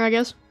you in here, I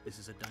guess. This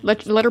is a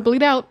Let her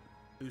bleed out.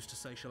 Who's to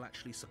say she'll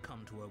actually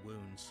succumb to her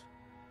wounds?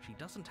 She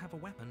doesn't have a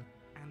weapon,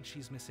 and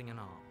she's missing an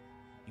arm.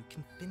 You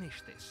can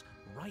finish this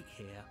right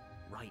here,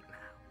 right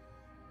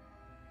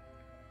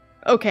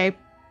now. Okay.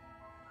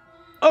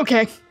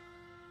 Okay.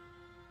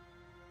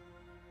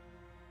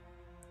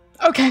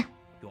 Okay.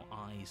 Your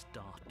eyes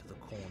dart to the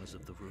corners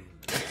of the room.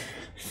 You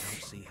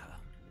don't see her.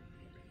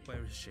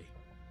 Where is she?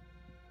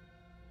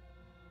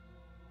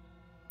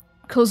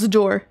 Close the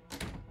door.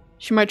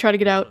 She might try to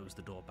get out. Close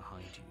the door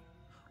behind you.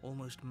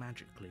 Almost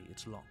magically,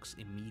 its locks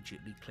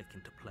immediately click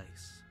into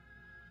place.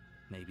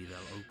 Maybe they'll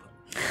open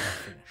and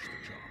finish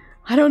the job.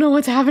 I don't know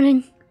what's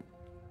happening.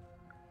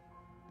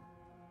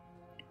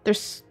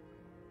 There's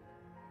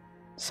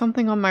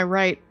something on my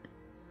right.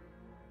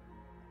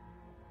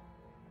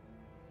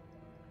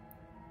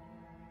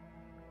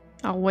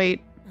 I'll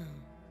wait. Oh,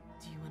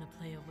 do you want to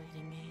play a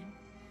waiting game?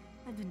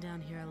 I've been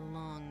down here a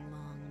long,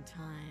 long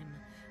time.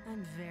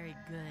 I'm very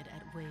good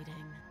at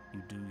waiting.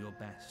 You do your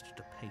best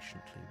to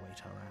patiently wait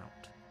her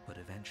out, but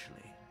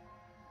eventually,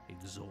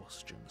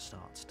 exhaustion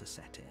starts to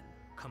set in.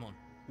 Come on,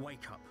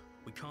 wake up.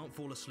 We can't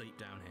fall asleep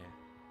down here.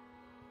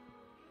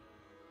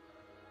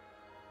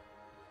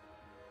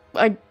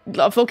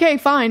 Okay,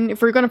 fine.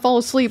 If we're gonna fall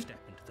asleep, Step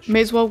into the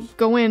may as well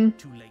go in.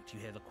 Too late, you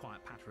hear the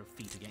quiet patter of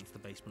feet against the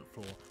basement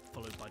floor,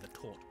 followed by the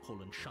taut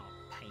pull and sharp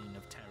pain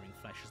of tearing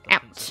flesh as the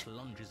Ouch. princess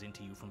lunges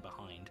into you from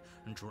behind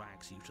and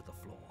drags you to the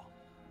floor.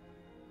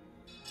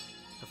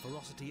 The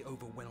ferocity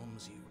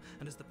overwhelms you,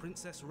 and as the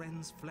princess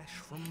rends flesh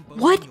from bone,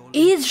 What your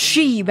is lips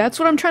she? That's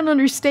what I'm trying to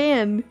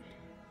understand.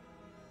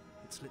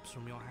 It slips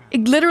from your hand.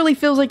 It literally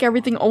feels like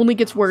everything only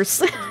gets worse.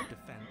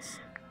 Defense,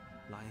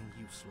 lying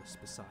useless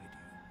beside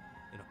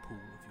you in a pool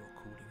of your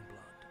cooling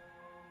blood.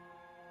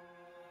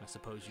 I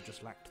suppose you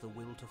just lacked the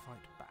will to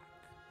fight back.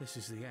 This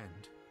is the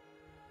end,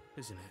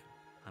 isn't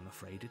it? I'm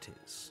afraid it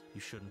is.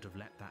 You shouldn't have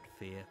let that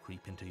fear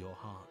creep into your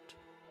heart.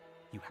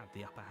 You had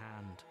the upper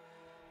hand,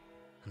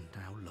 and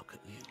now look at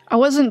you. I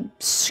wasn't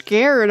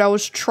scared, I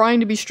was trying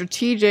to be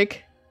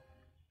strategic.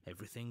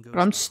 Everything goes.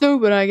 But I'm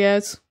stupid, I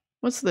guess.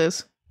 What's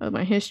this? Oh,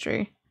 my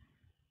history.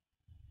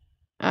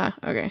 Ah,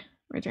 okay.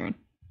 Return.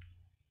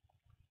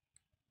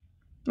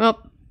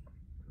 Well.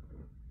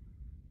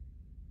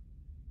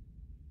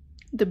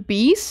 The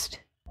beast?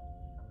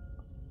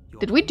 You're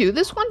Did we do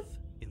this one?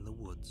 in the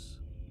woods,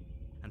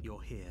 and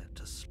you're here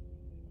to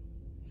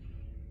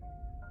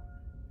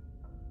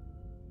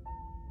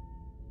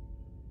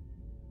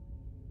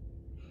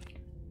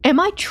Am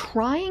I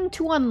trying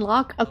to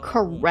unlock a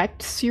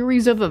correct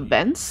series of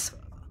events?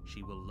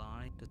 She will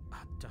lie. I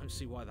don't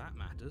see why that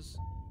matters.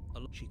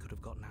 She could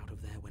have gotten out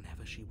of there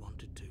whenever she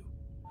wanted to.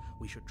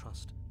 We should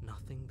trust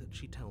nothing that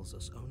she tells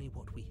us, only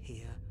what we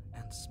hear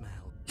and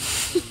smell.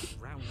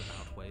 A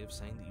roundabout way of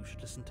saying that you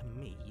should listen to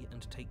me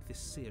and take this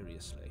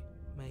seriously.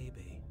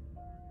 Maybe.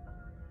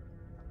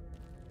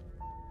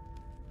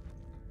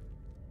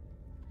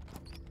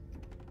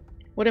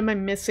 What am I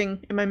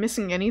missing? Am I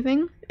missing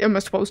anything? Am I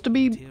supposed to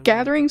be Interior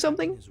gathering of the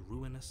something? building is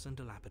ruinous and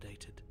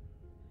dilapidated.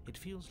 It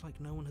feels like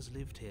no one has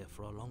lived here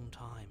for a long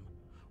time.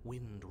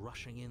 Wind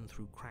rushing in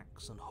through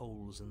cracks and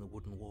holes in the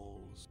wooden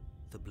walls.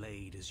 The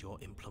blade is your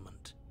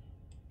implement.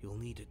 You'll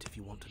need it if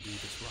you want to do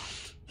this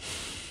right.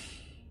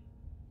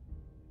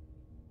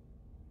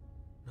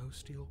 No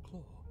steel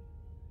claw.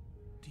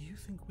 Do you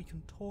think we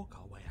can talk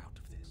our way out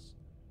of this?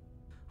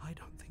 I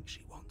don't think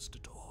she wants to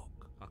talk.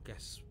 I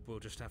guess we'll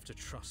just have to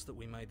trust that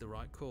we made the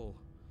right call.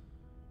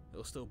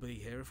 It'll still be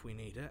here if we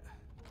need it.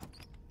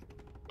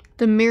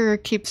 The mirror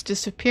keeps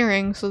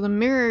disappearing, so the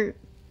mirror...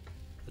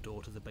 The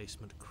door to the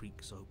basement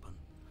creaks open,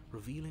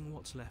 revealing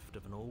what's left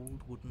of an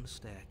old wooden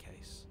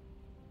staircase.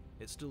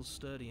 It's still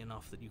sturdy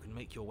enough that you can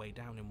make your way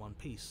down in one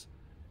piece,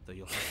 though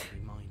you'll have to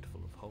be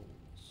mindful of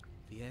holes.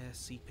 The air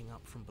seeping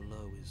up from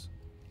below is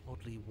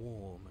oddly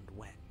warm and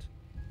wet,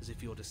 as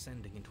if you're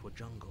descending into a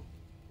jungle.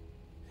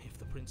 If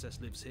the princess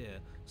lives here,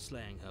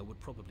 slaying her would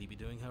probably be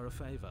doing her a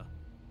favor.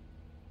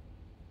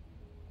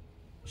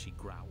 She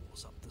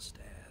growls up the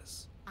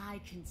stairs. I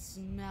can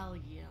smell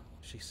you.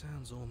 She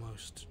sounds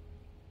almost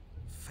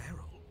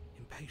feral,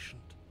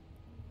 impatient,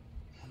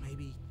 or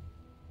maybe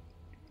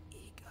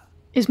eager.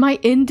 Is my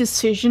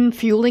indecision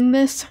fueling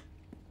this?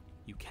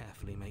 You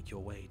carefully make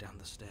your way down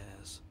the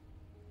stairs.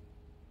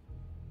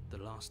 The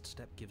last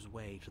step gives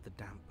way to the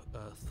damp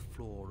earth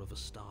floor of a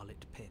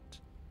starlit pit.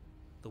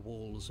 The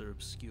walls are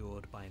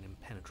obscured by an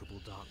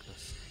impenetrable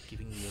darkness,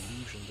 giving the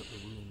illusion that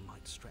the room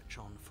might stretch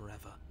on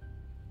forever.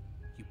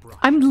 You brush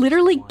I'm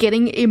literally wide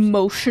getting waves of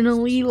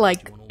emotionally, darkness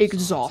like, surround you on all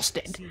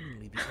exhausted. sides,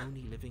 seemingly the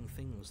only living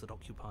things that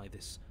occupy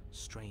this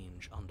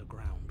strange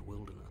underground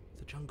wilderness.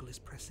 The jungle is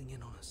pressing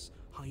in on us,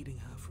 hiding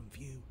her from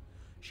view.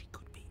 She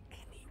could be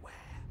anywhere.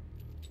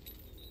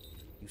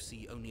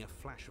 see only a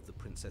flash of the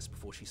princess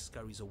before she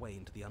scurries away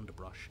into the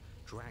underbrush,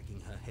 dragging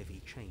her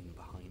heavy chain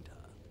behind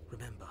her.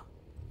 Remember,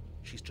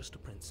 she's just a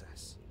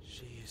princess.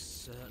 She is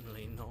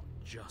certainly not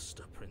just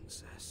a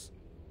princess.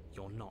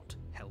 You're not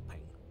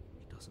helping.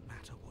 It doesn't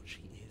matter what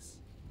she is.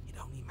 It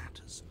only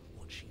matters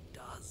what she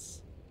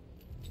does.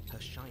 Her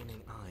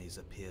shining eyes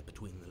appear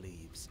between the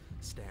leaves,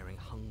 staring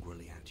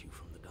hungrily at you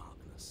from the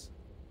darkness.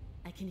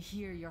 I can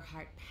hear your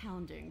heart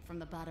pounding from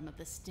the bottom of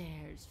the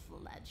stairs,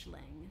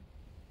 fledgling.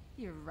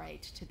 You're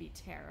right to be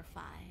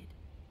terrified.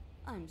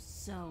 I'm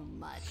so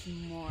much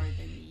more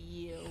than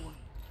you.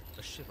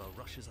 A shiver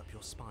rushes up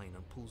your spine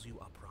and pulls you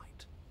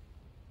upright.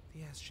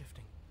 The air's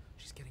shifting.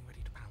 She's getting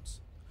ready to pounce.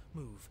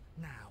 Move,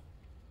 now.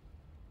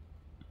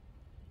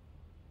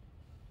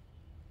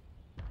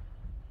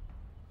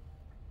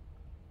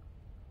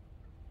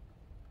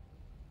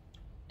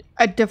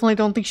 I definitely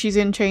don't think she's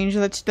in change.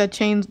 That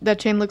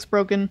chain looks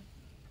broken.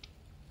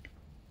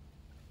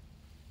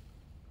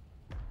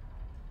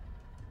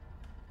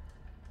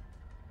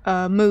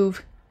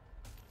 Move.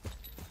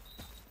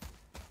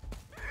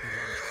 You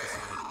lunge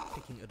aside,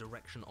 picking a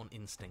direction on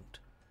instinct.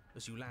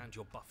 As you land,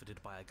 you're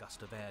buffeted by a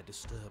gust of air,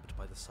 disturbed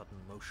by the sudden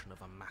motion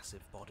of a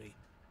massive body.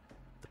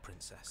 The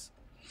princess.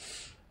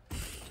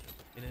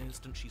 In an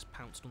instant, she's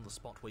pounced on the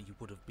spot where you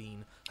would have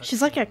been.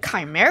 She's like a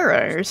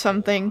chimera or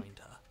something.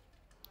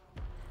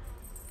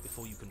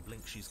 Before you can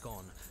blink, she's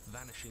gone,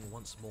 vanishing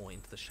once more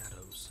into the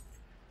shadows.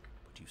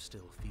 But you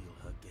still feel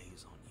her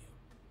gaze on you.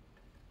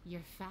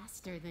 You're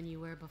faster than you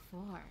were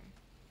before,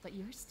 but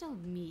you're still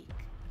meek,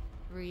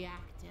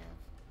 reactive,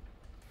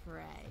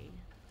 prey.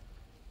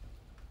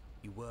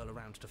 You whirl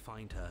around to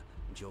find her,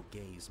 and your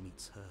gaze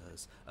meets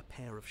hers, a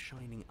pair of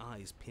shining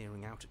eyes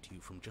peering out at you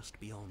from just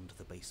beyond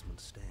the basement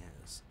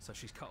stairs. So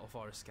she's cut off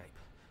our escape.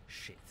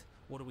 Shit.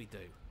 What do we do?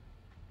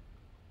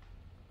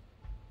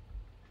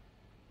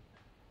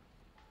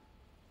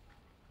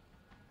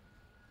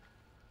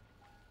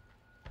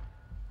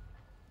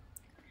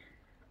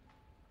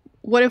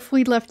 What if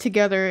we left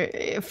together?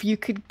 If you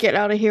could get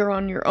out of here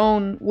on your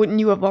own, wouldn't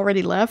you have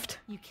already left?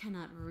 You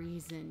cannot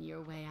reason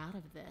your way out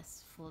of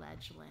this,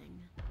 fledgling.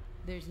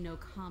 There's no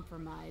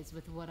compromise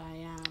with what I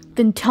am.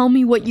 Then tell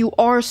me what you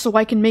are so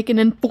I can make an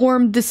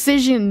informed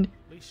decision.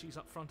 At least she's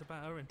upfront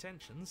about her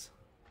intentions.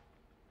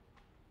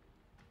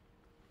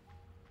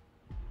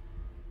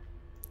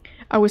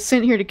 I was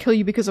sent here to kill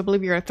you because I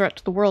believe you're a threat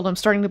to the world. I'm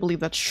starting to believe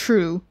that's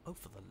true. Oh,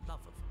 for the love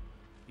of...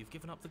 You've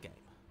given up the game.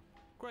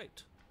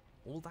 Great.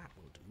 All that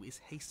will do is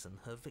hasten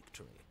her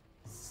victory.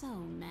 So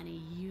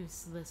many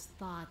useless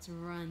thoughts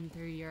run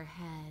through your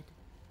head.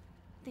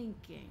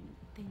 Thinking,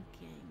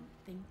 thinking,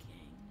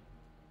 thinking.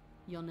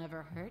 You'll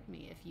never hurt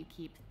me if you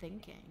keep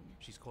thinking.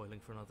 She's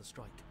coiling for another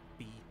strike.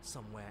 Be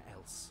somewhere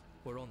else.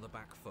 We're on the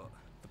back foot.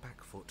 The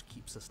back foot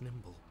keeps us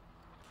nimble.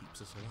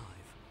 Keeps us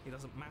alive. It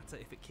doesn't matter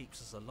if it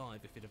keeps us alive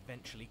if it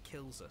eventually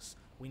kills us.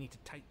 We need to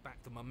take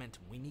back the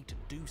momentum. We need to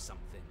do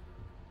something.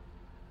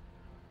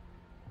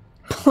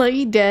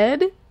 Play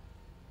dead?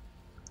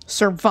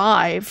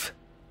 Survive?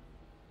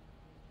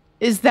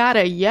 Is that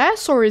a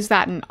yes or is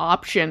that an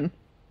option?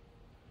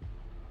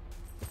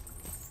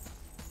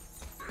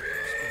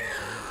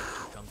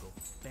 Jungle,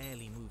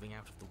 barely moving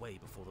out of the way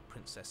before the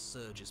princess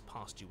surges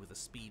past you with a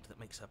speed that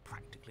makes her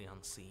practically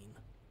unseen.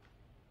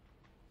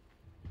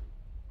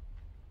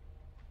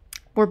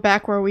 We're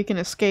back where we can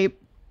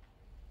escape.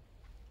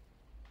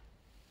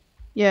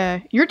 Yeah,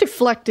 you're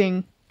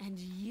deflecting. And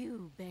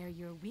you bear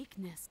your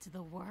weakness to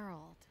the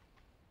world.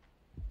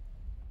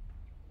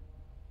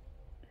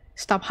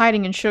 Stop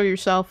hiding and show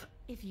yourself.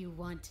 If you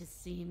want to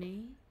see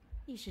me,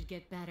 you should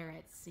get better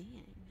at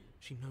seeing.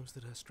 She knows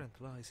that her strength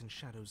lies in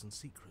shadows and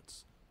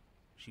secrets.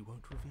 She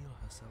won't reveal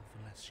herself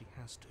unless she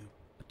has to.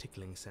 A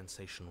tickling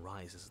sensation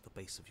rises at the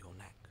base of your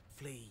neck.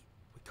 Flee.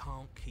 We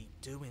can't keep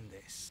doing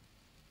this.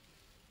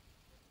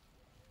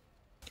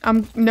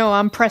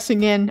 I'm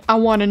pressing in. I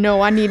want to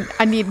know. I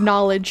need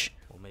knowledge.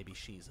 Or maybe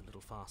she's a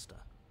little faster.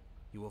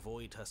 You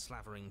avoid her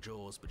slavering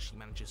jaws, but she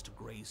manages to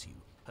graze you,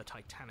 her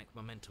titanic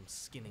momentum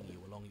skinning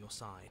you along your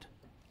side.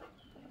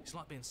 It's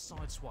like being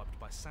sideswiped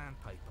by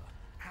sandpaper.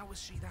 How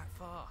is she that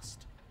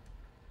fast?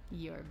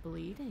 You're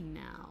bleeding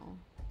now.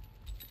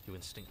 You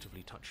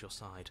instinctively touch your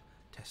side,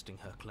 testing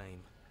her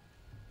claim.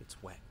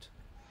 It's wet,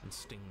 and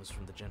stings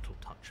from the gentle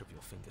touch of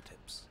your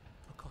fingertips.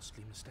 A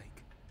costly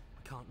mistake.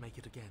 We can't make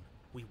it again.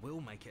 We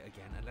will make it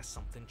again unless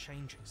something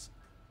changes.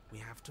 We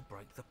have to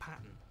break the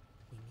pattern.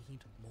 We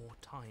need more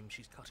time.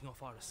 She's cutting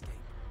off our escape.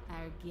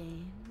 Our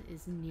game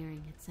is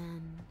nearing its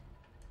end.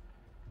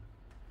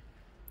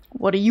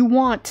 What do you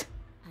want?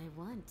 I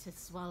want to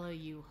swallow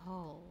you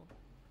whole,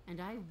 and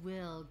I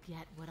will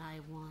get what I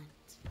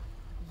want.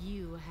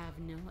 You have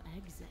no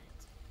exit.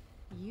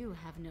 You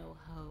have no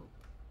hope.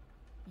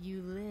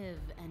 You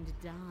live and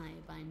die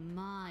by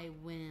my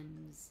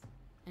whims,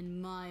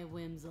 and my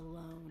whims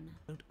alone.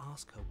 Don't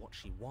ask her what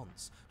she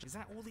wants. Is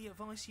that all the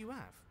advice you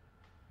have?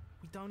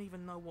 We don't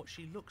even know what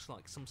she looks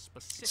like. Some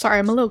specific. Sorry,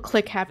 I'm a little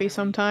click happy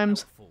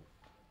sometimes. Helpful.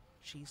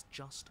 She's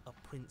just a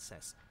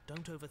princess.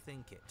 Don't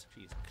overthink it.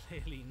 She's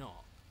clearly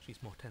not.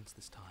 She's more tense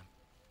this time.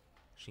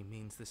 She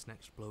means this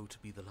next blow to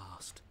be the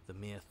last. The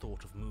mere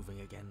thought of moving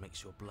again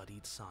makes your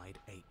bloodied side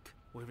ache.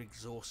 We're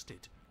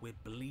exhausted. We're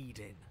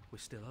bleeding. We're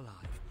still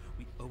alive.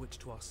 We owe it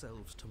to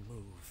ourselves to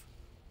move.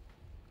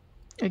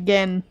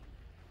 Again.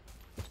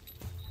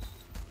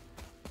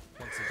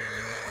 Once again,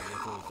 you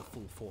never avoid the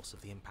full force of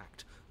the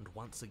impact, and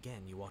once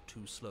again you are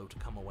too slow to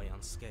come away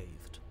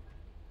unscathed.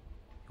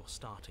 You're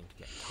starting to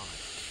get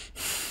tired.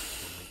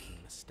 You're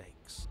making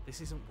mistakes. This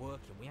isn't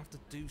working. We have to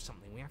do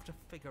something. We have to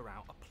figure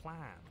out a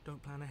plan.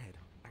 Don't plan ahead.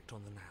 Act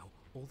on the now.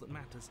 All that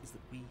matters is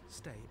that we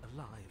stay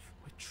alive.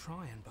 We're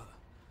trying, but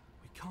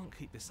we can't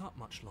keep this up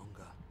much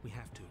longer. We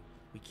have to.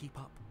 We keep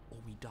up or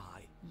we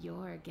die.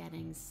 You're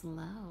getting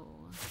slow.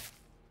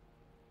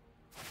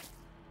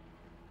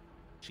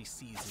 She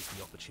seizes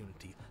the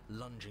opportunity,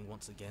 lunging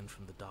once again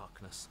from the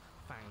darkness,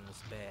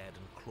 fangs bared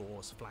and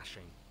claws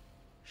flashing.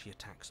 She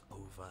attacks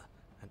over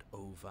and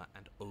over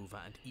and over,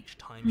 and each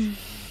time she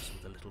leaves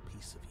with a little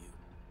piece of you.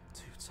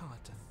 Too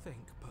tired to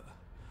think, but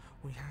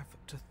we have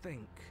to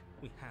think.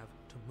 We have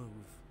to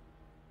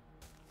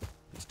move.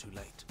 It's too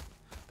late.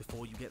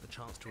 Before you get the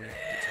chance to react,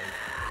 it's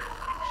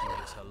over. She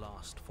makes her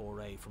last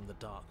foray from the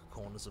dark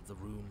corners of the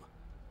room,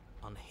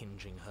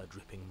 unhinging her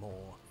dripping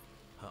maw,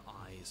 her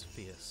eyes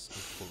fierce and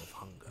full of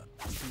hunger.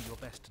 You do your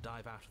best to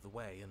dive out of the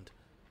way, and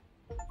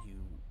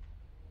you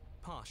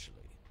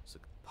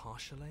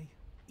partially?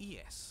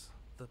 Yes.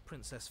 The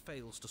princess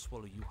fails to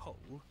swallow you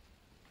whole.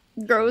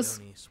 Gross.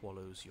 She only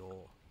swallows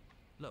your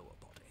lower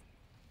body.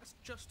 That's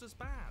just as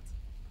bad.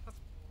 That's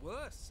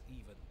worse,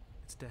 even.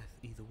 It's death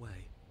either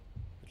way.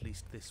 At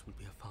least this would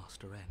be a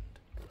faster end.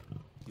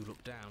 You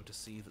look down to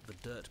see that the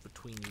dirt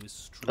between you is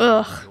strewn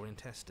with your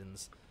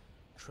intestines,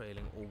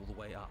 trailing all the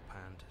way up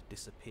and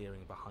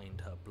disappearing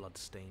behind her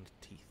blood-stained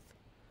teeth.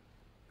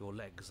 Your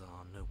legs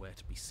are nowhere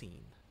to be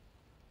seen.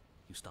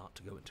 You start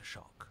to go into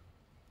shock.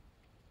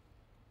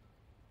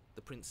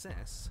 The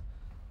princess,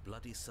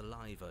 bloody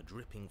saliva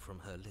dripping from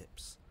her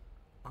lips,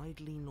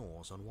 idly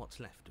gnaws on what's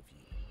left of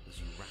you as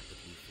you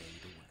rapidly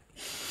fade away.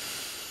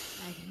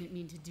 I didn't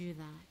mean to do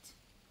that.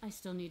 I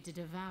still need to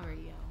devour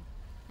you.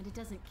 And it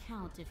doesn't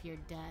count if you're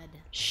dead.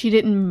 She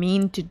didn't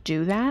mean to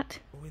do that?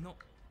 Well, we're not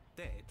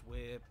dead,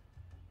 we're...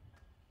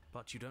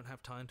 But you don't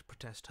have time to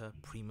protest her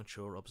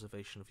premature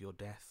observation of your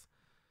death,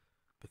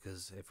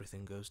 because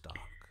everything goes dark.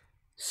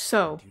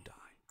 So, and you die.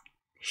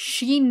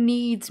 She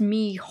needs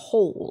me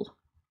whole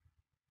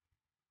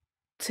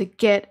to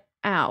get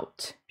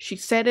out. She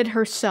said it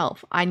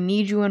herself. I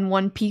need you in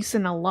one piece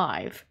and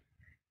alive.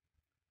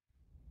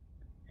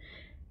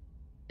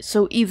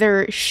 So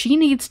either she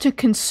needs to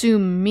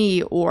consume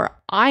me,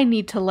 or I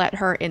need to let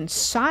her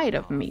inside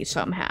of me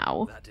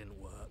somehow. That didn't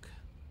work.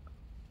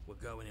 We're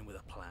going in with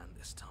a plan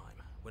this time.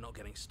 We're not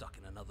getting stuck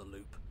in another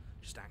loop,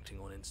 just acting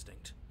on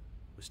instinct.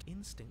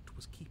 Instinct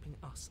was keeping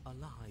us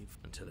alive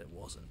until it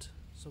wasn't.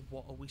 So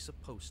what are we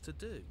supposed to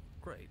do?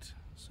 Great.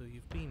 So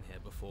you've been here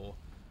before.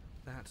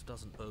 That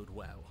doesn't bode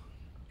well.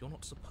 You're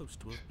not supposed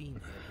to have been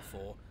here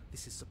before.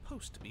 This is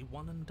supposed to be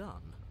one and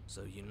done.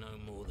 So you know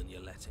more than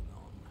you're letting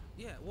on.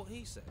 Yeah, what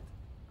he said.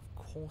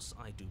 Of course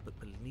I do, but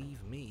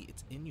believe me,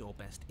 it's in your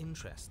best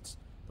interests.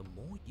 The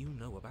more you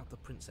know about the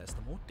princess,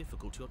 the more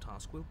difficult your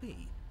task will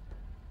be.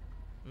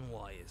 And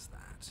why is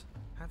that?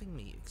 Having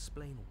me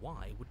explain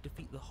why would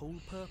defeat the whole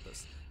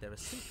purpose. There are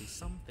simply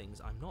some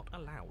things I'm not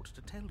allowed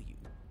to tell you.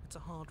 It's a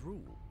hard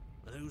rule.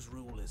 And whose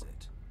rule is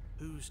it?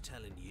 Who's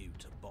telling you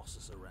to boss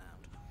us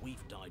around?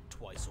 We've died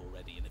twice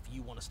already, and if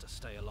you want us to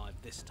stay alive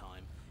this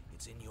time,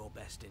 it's in your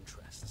best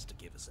interests to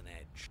give us an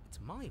edge. It's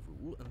my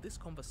rule, and this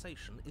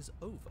conversation is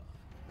over.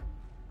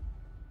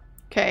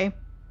 Okay.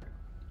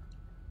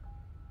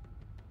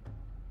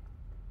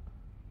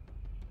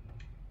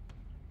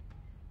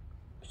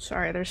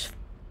 Sorry, there's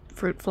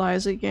fruit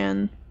flies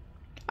again.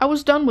 I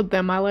was done with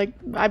them.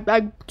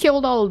 I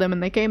killed all of them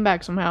and they came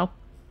back somehow.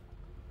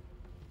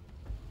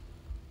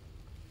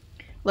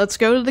 Let's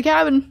go to the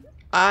cabin.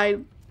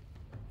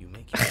 You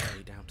make your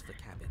way down to the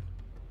cabin.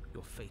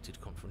 Your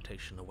fated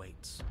confrontation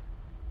awaits.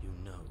 You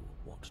know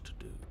what to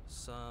do.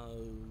 So,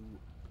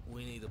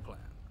 we need a plan.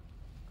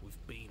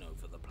 We've been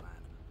over the plan.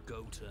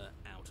 Goad her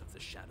out of the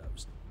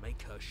shadows.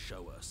 Make her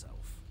show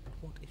herself.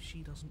 What if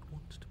she doesn't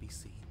want to be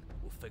seen?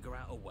 We'll figure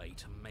out a way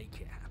to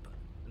make it happen.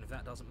 And if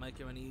that doesn't make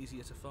her any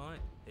easier to fight,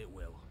 it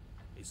will.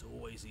 It's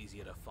always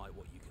easier to fight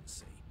what you can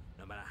see.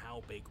 No matter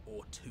how big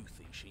or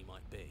toothy she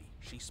might be,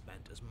 she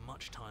spent as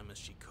much time as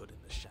she could in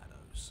the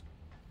shadows.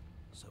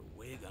 So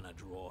we're gonna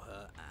draw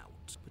her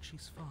out. But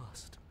she's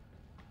fast.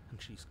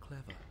 And she's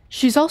clever.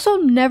 She's also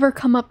never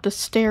come up the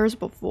stairs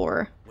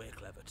before. We're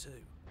clever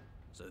too.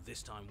 So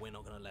this time we're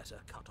not gonna let her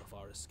cut off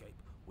our escape.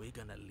 We're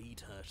gonna lead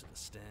her to the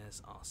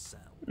stairs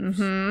ourselves.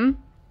 Mm-hmm.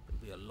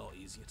 It'll be a lot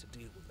easier to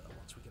deal with her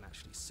once we can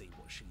actually see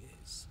what she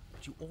is.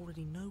 But you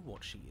already know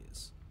what she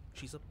is.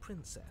 She's a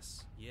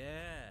princess.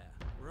 Yeah,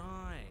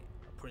 right.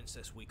 A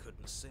princess we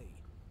couldn't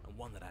see. And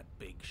one that had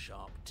big,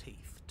 sharp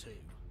teeth, too.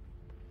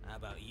 How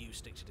about you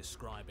stick to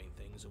describing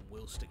things and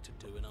we'll stick to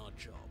doing our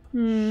job?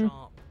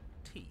 Sharp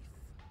teeth.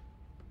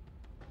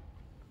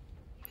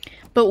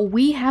 But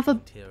we have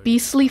a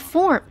beastly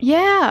form.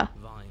 Yeah.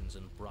 Vines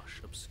and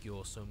brush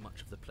obscure so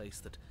much of the place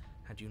that,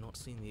 had you not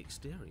seen the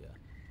exterior,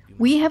 you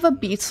We might have a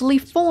not notice beastly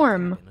this was a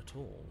form. cabin at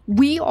all.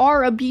 We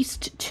are a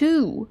beast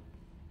too.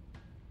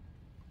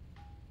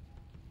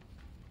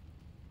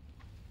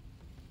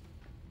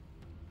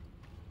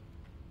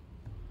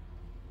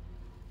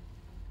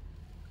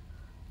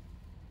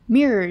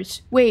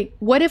 Mirrors. Wait,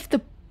 what if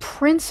the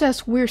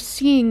princess we're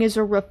seeing is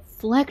a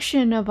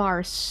reflection of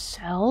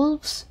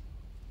ourselves?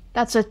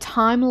 That's a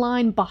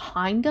timeline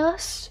behind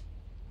us?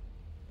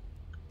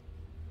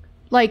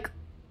 Like,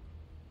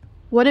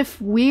 what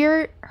if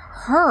we're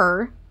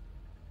her?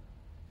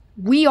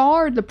 We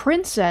are the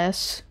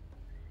princess,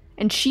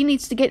 and she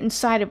needs to get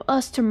inside of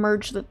us to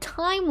merge the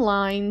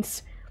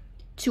timelines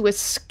to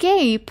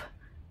escape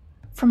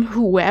from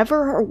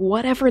whoever or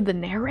whatever the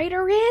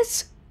narrator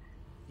is?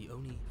 The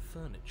only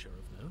furniture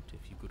of note,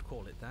 if you could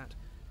call it that,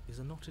 is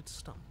a knotted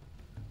stump,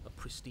 a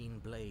pristine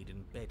blade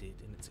embedded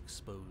in its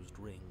exposed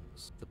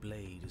rings. The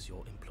blade is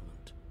your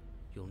implement.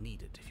 You'll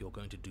need it if you're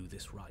going to do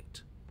this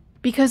right.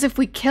 Because if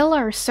we kill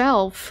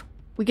ourselves,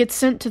 we get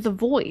sent to the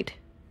void.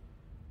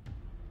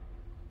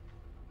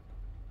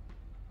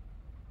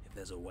 If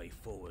there's a way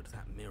forward,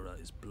 that mirror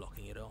is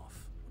blocking it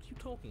off. What are you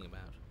talking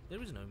about?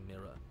 There is no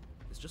mirror.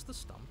 It's just the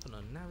stump and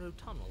a narrow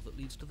tunnel that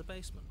leads to the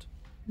basement.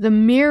 The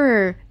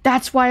mirror.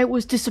 That's why it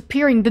was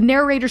disappearing. The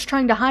narrator's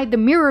trying to hide the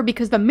mirror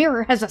because the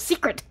mirror has a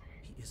secret.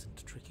 He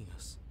isn't tricking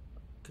us.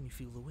 Can you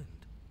feel the wind?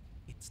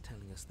 It's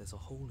telling us there's a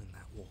hole in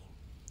that wall.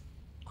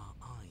 Our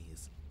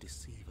eyes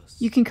deceive us.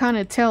 You can kind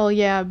of tell,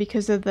 yeah,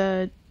 because of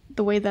the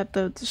way that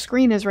the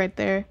screen is right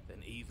there. Then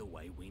either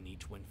way, we need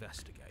to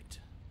investigate.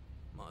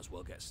 Might as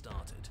well get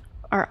started.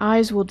 Our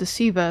eyes will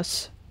deceive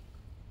us.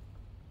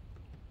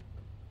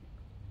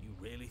 You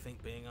really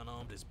think being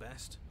unarmed is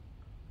best?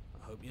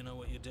 I hope you know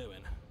what you're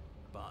doing.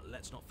 But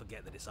let's not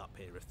forget that it's up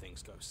here if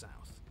things go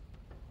south.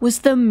 Was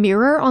the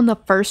mirror on the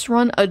first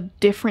run a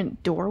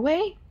different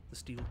doorway? The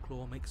steel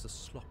claw makes us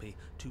sloppy,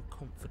 too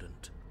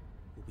confident.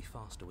 We'll be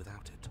faster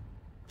without it.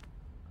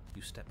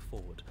 You step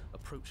forward,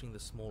 approaching the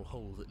small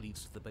hole that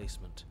leads to the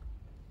basement,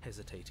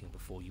 hesitating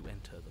before you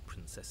enter the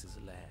princess's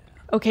lair.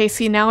 Okay,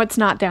 see, now it's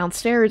not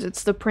downstairs,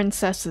 it's the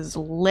princess's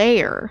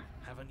lair.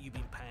 Haven't you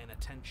been paying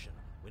attention?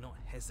 We're not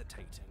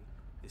hesitating.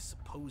 This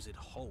supposed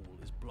hole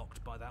is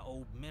blocked by that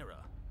old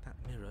mirror. That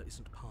mirror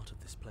isn't part of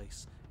this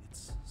place.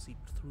 It's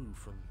seeped through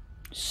from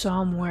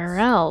Somewhere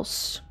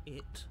else.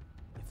 It,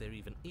 if there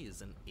even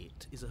is an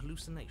it, is a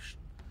hallucination.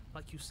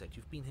 Like you said,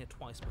 you've been here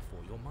twice before.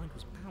 Your mind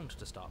was bound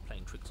to start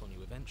playing tricks on you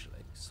eventually.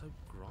 It's so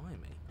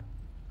grimy.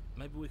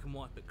 Maybe we can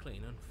wipe it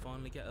clean and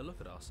finally get a look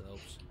at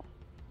ourselves.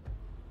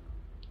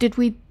 Did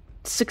we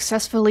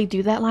successfully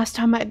do that last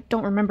time? I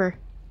don't remember.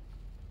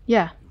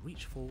 Yeah. You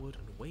reach forward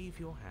and wave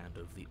your hand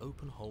over the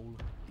open hole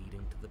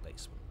leading to the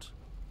basement.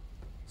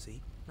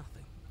 See?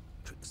 Nothing.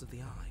 Tricks of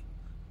the eye.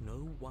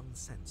 No one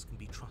sense can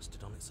be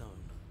trusted on its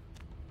own.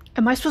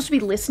 Am I supposed to be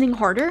listening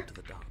harder? To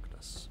the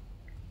darkness.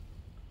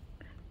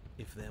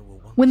 If there were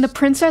once When the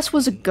princess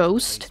was a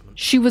ghost,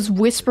 she was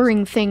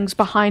whispering things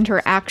behind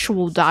her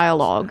actual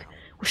dialogue.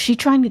 Was she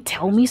trying to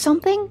tell me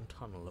something?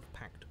 Tunnel of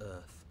packed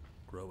earth,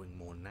 growing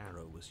more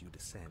narrow as you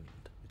descend.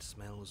 It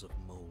smells of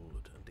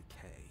mold and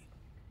decay.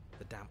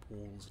 The damp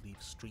walls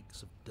leave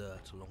streaks of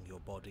dirt along your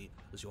body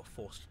as you're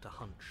forced to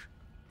hunch,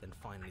 then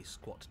finally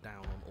squat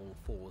down on all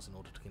fours in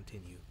order to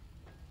continue.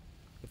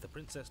 If the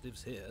princess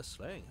lives here,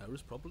 slaying her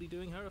is probably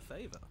doing her a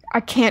favor. I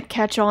can't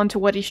catch on to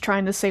what he's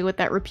trying to say with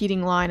that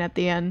repeating line at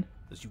the end.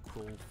 As you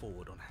crawl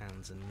forward on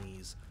hands and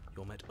knees,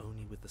 you're met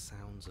only with the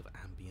sounds of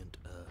ambient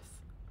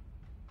earth.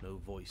 No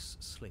voice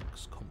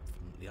slinks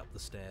confidently up the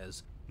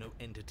stairs. No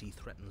entity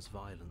threatens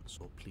violence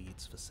or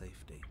pleads for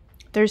safety.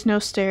 There's no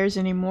stairs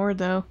anymore,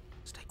 though.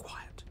 Stay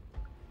quiet.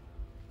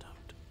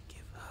 Don't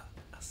give her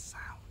a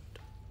sound.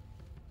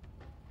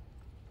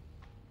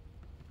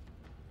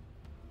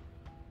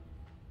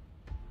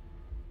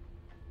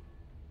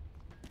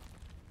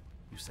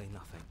 You say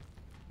nothing,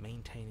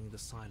 maintaining the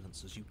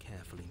silence as you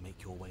carefully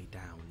make your way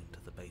down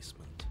into the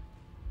basement.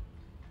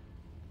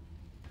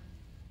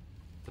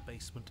 The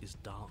basement is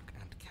dark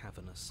and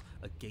cavernous,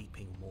 a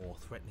gaping maw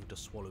threatening to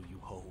swallow you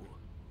whole.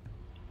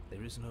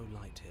 There is no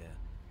light here,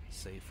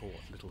 save for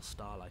what little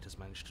starlight has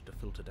managed to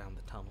filter down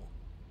the tunnel.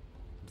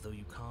 And though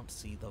you can't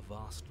see the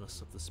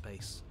vastness of the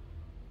space,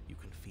 you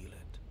can feel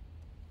it.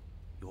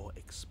 You're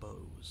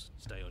exposed.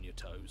 Stay on your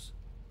toes.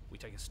 We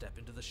take a step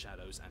into the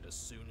shadows, and as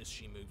soon as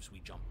she moves, we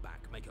jump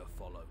back, make her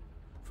follow.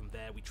 From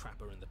there, we trap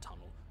her in the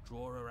tunnel,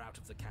 draw her out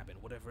of the cabin,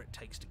 whatever it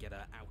takes to get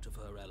her out of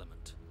her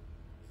element.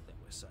 Then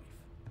we're safe.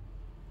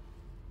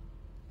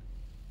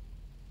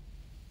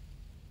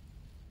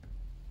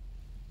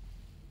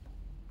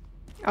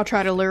 I'll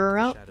try to lure her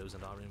out. Shadows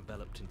and are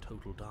enveloped in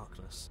total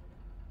darkness.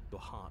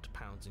 Your heart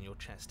pounds in your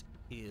chest,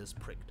 ears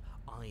pricked,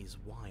 eyes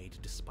wide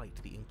despite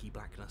the inky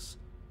blackness,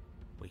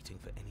 waiting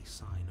for any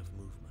sign of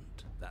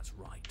movement. That's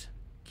right.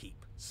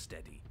 Keep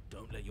steady.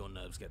 Don't let your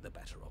nerves get the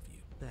better of you.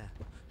 There,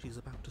 she's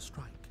about to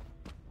strike.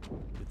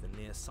 With the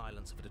near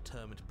silence of a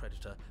determined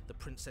predator, the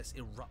princess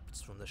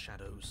erupts from the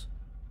shadows.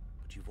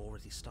 But you've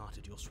already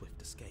started your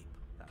swift escape.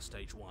 That's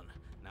stage 1.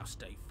 Now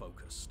stay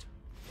focused.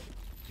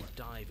 You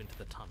dive into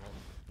the tunnel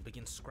and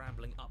begin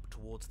scrambling up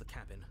towards the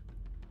cabin.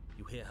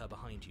 You hear her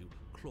behind you,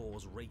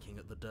 claws raking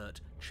at the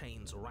dirt,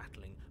 chains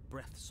rattling,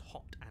 breaths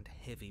hot and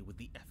heavy with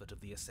the effort of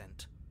the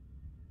ascent.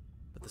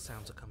 But the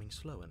sounds are coming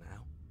slower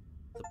now,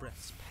 the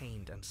breaths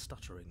pained and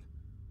stuttering.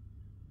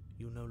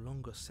 You no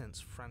longer sense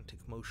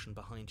frantic motion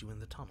behind you in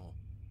the tunnel.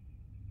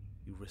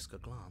 You risk a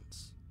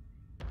glance.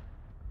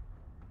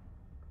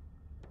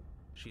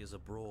 She is a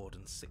broad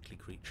and sickly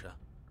creature,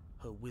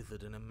 her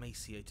withered and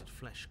emaciated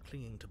flesh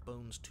clinging to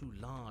bones too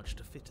large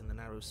to fit in the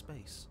narrow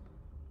space.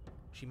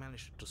 She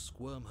managed to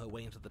squirm her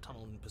way into the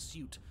tunnel in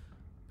pursuit,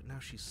 but now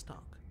she's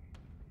stuck,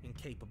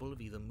 incapable of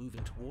either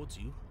moving towards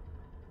you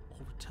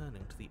or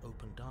returning to the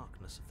open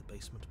darkness of the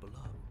basement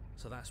below.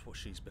 So that's what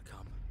she's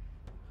become.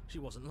 She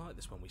wasn't like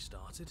this when we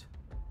started.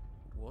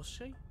 Was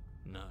she?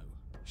 No,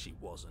 she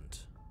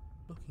wasn't.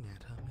 Looking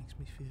at her makes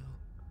me feel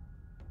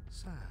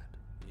sad.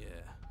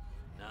 Yeah.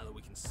 Now that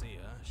we can see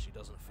her, she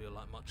doesn't feel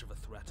like much of a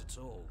threat at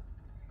all.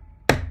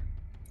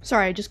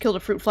 Sorry, I just killed a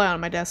fruit fly on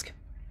my desk.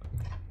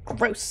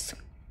 Gross.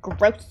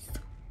 Gross.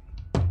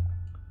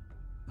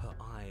 Her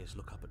eyes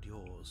look up at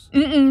yours.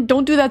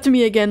 Don't do that to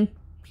me again.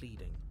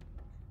 Pleading.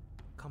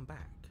 Come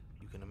back,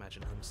 you can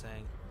imagine him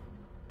saying.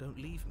 Don't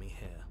leave me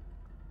here.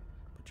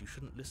 But you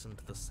shouldn't listen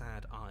to the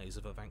sad eyes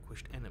of a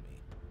vanquished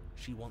enemy.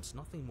 She wants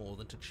nothing more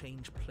than to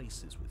change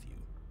places with you.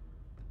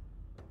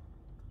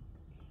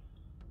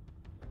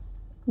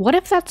 What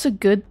if that's a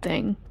good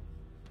thing?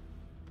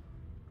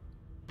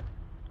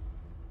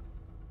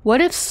 What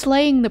if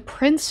slaying the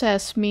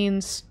princess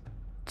means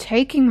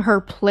taking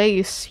her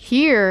place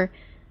here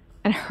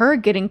and her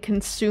getting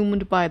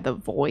consumed by the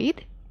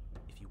void?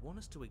 If you want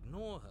us to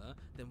ignore her,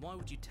 then why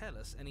would you tell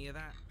us any of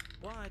that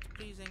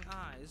wide-pleasing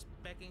eyes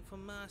begging for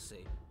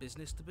mercy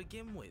business to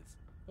begin with?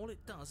 All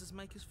it does is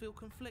make us feel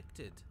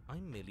conflicted.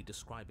 I'm merely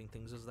describing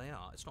things as they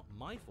are. It's not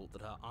my fault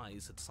that her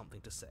eyes had something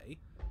to say,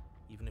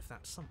 even if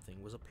that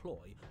something was a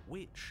ploy,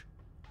 which,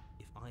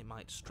 if I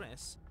might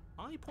stress,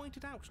 I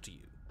pointed out to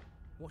you.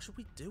 What should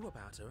we do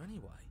about her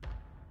anyway?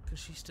 Can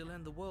she still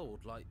end the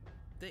world like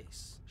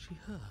this? She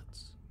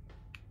hurts.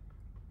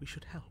 We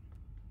should help.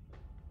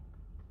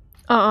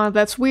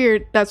 That's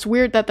weird. That's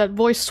weird that that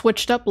voice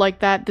switched up like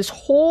that. This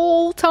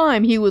whole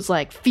time he was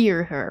like,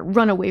 fear her,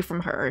 run away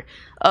from her,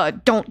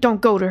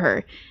 don't go to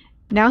her.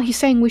 Now he's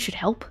saying we should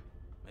help?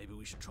 Maybe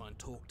we should try and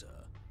talk to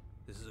her.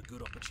 This is a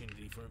good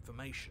opportunity for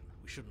information.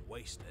 We shouldn't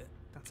waste it.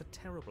 That's a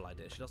terrible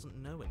idea. She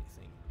doesn't know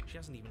anything. She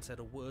hasn't even said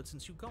a word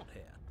since you got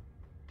here.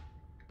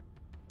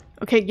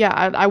 Okay,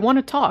 yeah, I want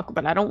to talk,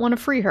 but I don't want to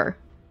free her.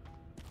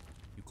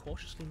 You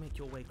cautiously make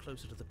your way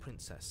closer to the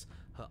princess,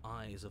 her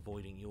eyes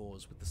avoiding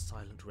yours with the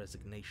silent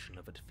resignation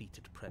of a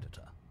defeated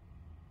predator.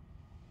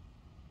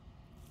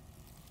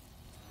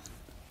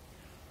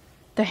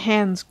 The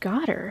hands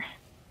got her.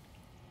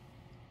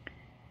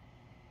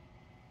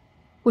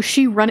 Was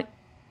she running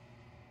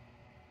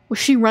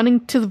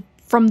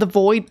from the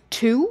void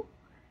too?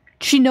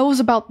 She knows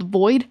about the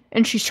void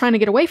and she's trying to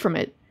get away from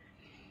it.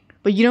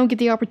 But you don't get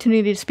the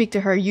opportunity to speak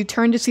to her. You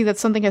turn to see that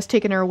something has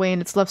taken her away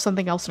and it's left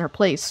something else in her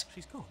place.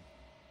 She's gone.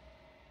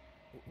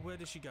 Where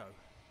did she go?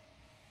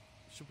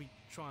 Should we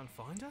try and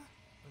find her?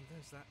 And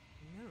there's that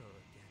mirror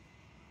again.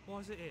 Why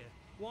is it here?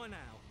 Why now?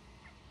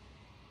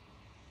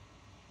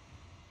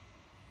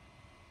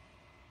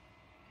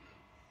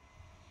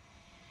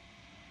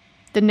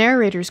 The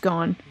narrator's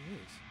gone.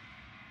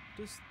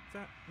 It is. Does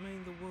that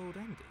mean the world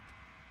ended?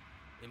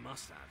 It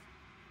must have.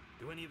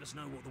 Do any of us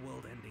know what the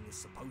world ending is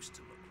supposed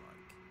to look like?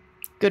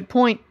 Good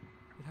point.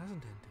 It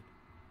hasn't ended.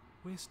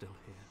 We're still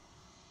here.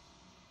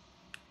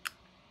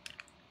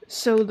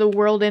 So the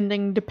world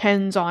ending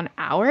depends on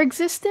our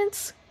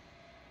existence?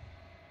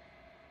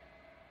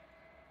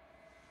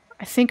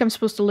 I think I'm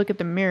supposed to look at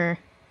the mirror.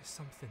 There's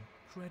something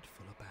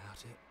dreadful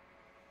about it.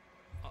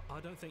 I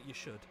don't think you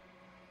should.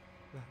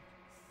 That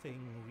thing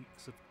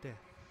reeks of death.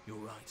 You're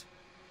right.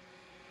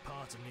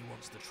 Part of me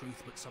wants the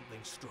truth, but something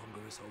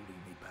stronger is holding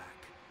me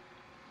back.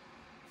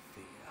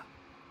 Fear.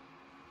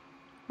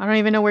 I don't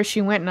even know where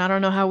she went, and I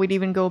don't know how we'd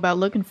even go about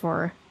looking for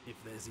her. If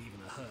there's even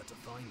a her to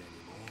find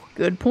anymore.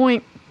 Good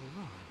point.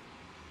 You're right.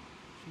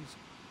 She's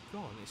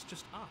gone. It's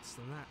just us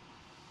and that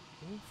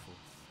awful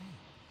thing.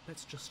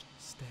 Let's just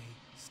stay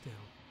still.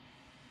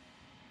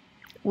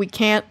 We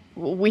can't.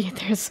 We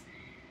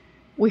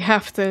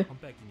have to. I'm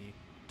begging you,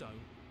 don't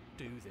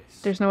do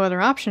this. There's no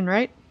other option,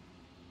 right?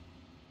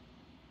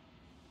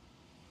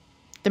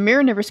 The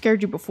mirror never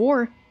scared you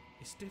before.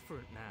 It's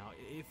different now.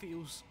 It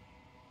feels,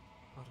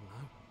 I don't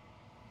know,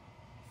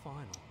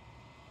 final.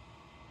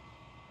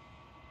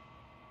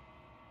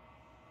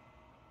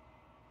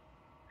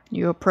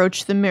 You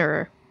approach the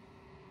mirror.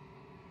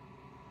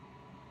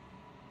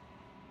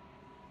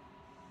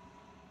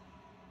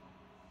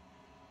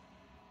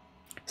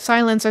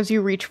 Silence as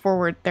you reach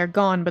forward. They're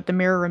gone, but the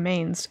mirror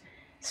remains.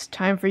 It's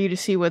time for you to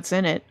see what's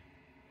in it.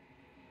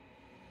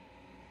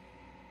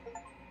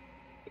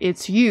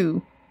 It's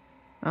you.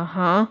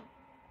 Uh-huh.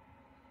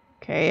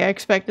 Okay, I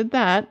expected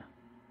that.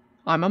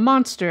 I'm a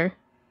monster.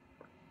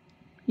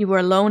 You are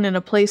alone in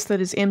a place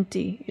that is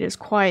empty. It is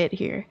quiet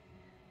here.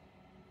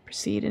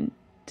 Proceed into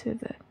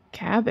the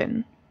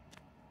cabin.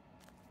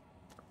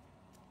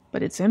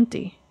 But it's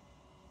empty.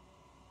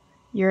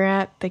 You're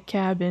at the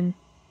cabin.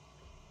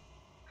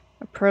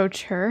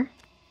 Approach her.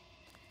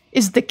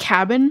 Is the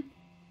cabin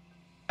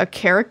a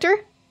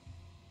character?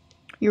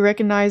 You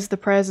recognize the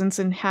presence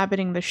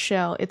inhabiting the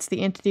shell. It's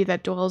the entity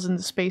that dwells in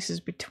the spaces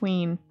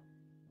between.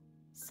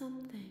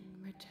 Something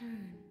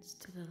returns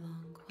to the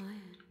long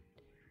quiet.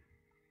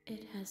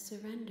 It has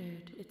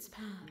surrendered its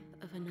path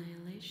of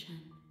annihilation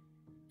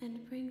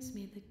and brings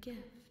me the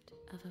gift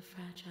of a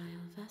fragile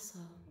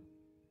vessel.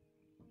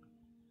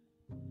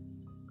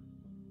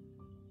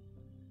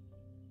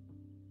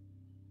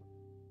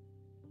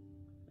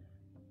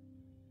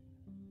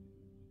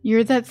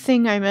 You're that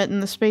thing I met in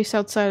the space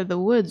outside of the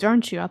woods,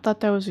 aren't you? I thought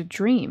that was a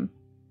dream.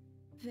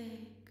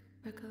 Vague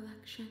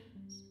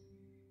recollections,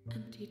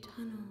 empty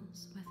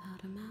tunnels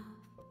without a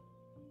mouth.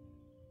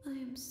 I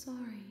am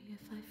sorry if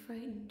I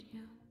frightened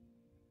you.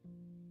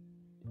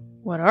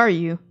 What are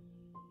you?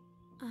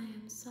 I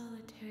am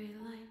solitary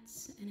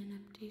lights in an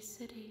empty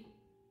city.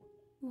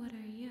 What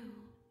are you?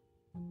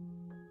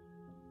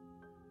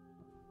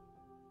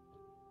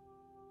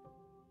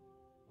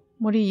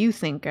 What do you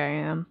think I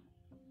am?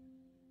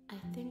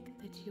 I think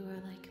that you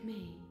are like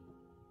me.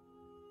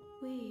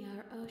 We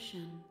are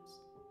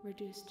oceans,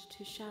 reduced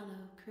to shallow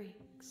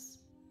creeks.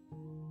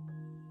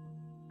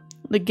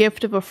 The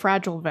gift of a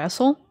fragile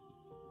vessel?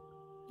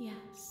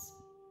 Yes,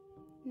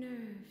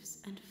 nerves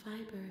and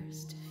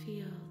fibers to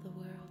feel the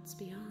worlds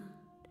beyond,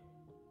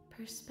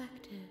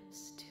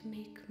 perspectives to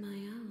make my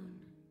own.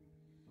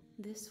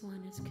 This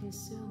one is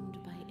consumed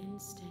by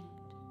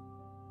instinct,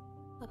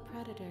 a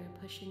predator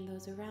pushing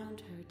those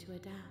around her to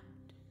adapt.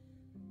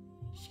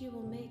 She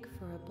will make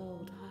for a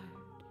bold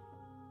heart.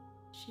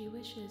 She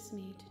wishes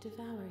me to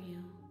devour you,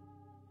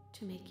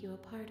 to make you a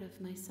part of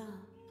myself.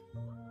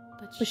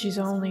 But she's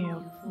only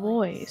a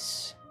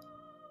voice.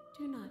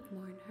 Do not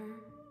mourn her,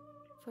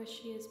 for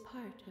she is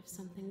part of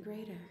something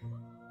greater.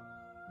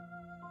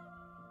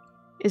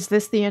 Is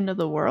this the end of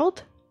the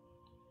world?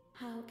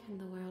 How can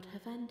the world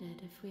have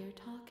ended if we are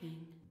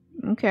talking?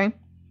 Okay.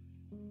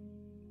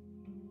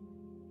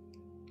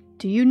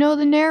 Do you know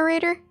the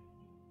narrator?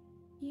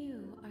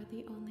 You are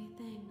the only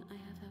thing I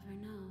have ever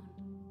known.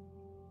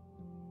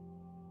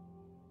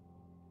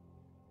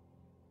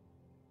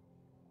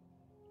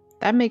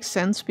 That makes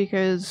sense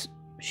because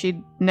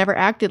she never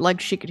acted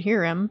like she could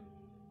hear him.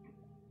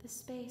 The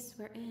space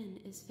we're in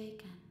is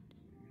vacant.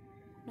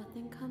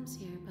 Nothing comes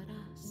here but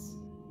us.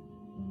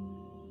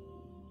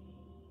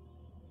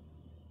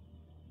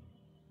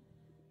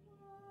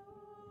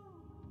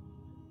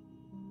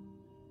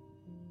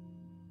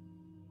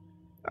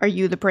 Are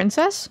you the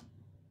princess?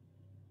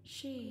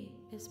 She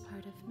is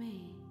part of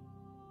me,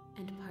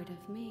 and part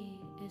of me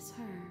is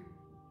her.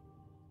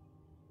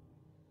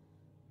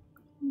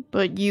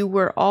 But you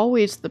were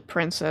always the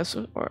princess,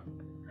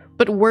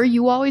 but were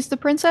you always the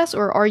princess,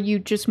 or are you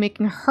just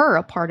making her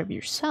a part of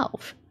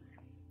yourself?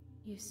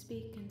 You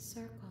speak in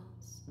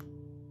circles.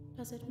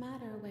 Does it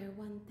matter where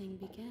one thing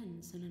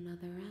begins and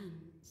another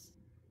ends?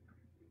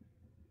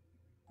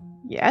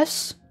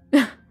 Yes.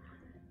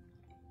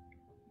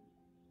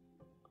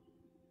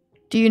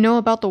 Do you know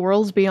about the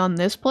worlds beyond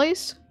this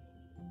place?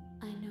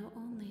 I know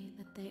only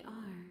that they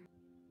are.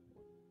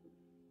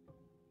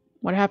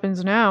 What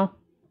happens now?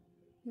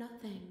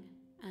 Nothing,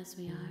 as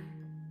we are.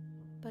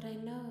 But I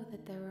know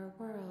that there are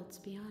worlds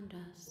beyond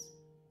us,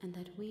 and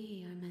that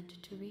we are meant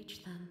to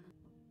reach them.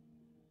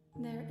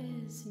 There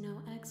is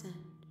no exit,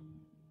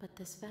 but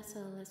this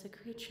vessel is a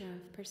creature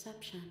of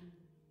perception.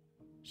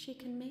 She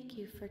can make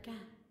you forget,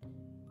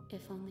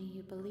 if only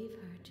you believe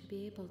her to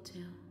be able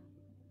to.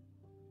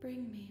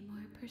 Bring me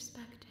more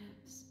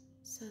perspectives,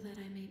 so that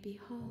I may be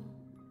whole,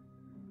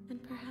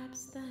 and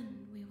perhaps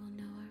then we will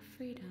know our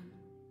freedom.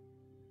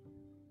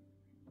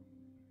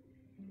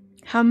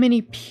 How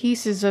many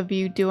pieces of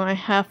you do I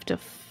have to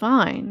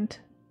find?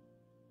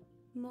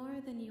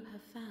 More than you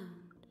have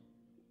found,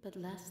 but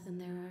less than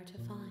there are to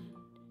find.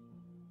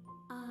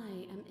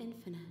 I am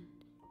infinite.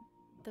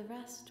 The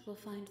rest will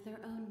find their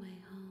own way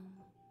home.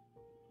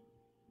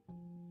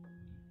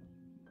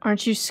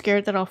 Aren't you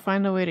scared that I'll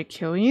find a way to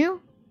kill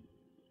you?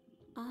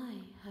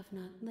 I have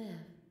not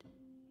lived.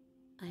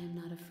 I am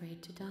not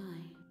afraid to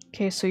die.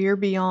 Okay, so you're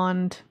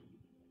beyond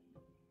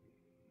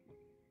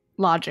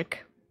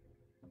logic.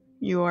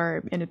 You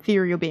are an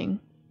ethereal being.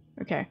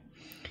 Okay.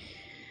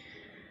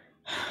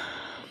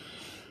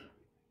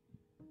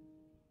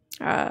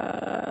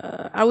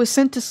 I was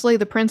sent to slay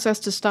the princess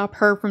to stop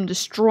her from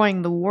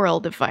destroying the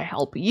world. If I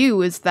help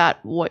you, is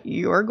that what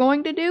you're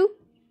going to do?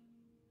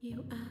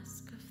 You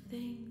ask of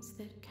things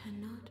that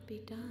cannot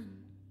be done.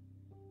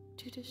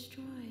 To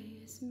destroy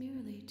is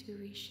merely to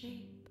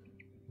reshape,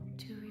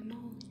 to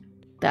remold.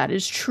 That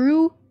is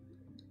true.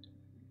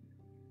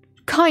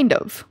 Kind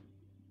of.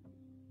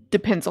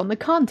 Depends on the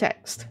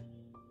context.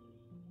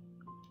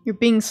 You're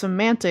being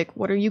semantic.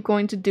 What are you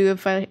going to do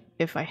if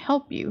I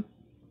help you?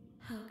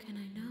 How can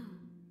I know?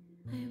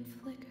 I am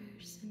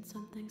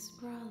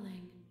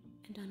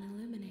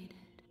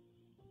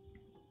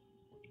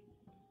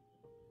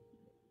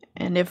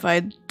And if I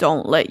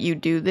don't let you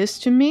do this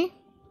to me?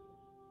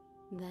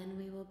 Then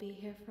we will be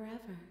here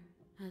forever,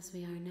 as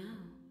we are now.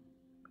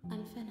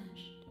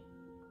 Unfinished,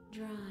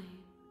 dry,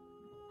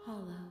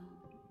 hollow.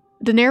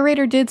 The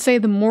narrator did say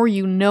the more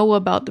you know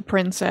about the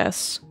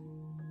princess,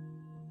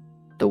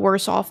 the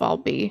worse off I'll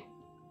be.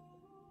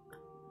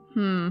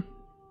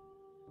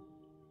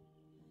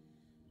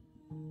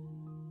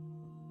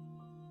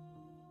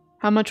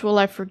 How much will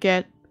I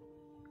forget?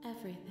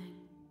 Everything,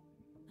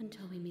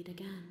 until we meet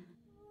again.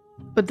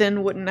 But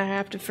then wouldn't I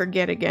have to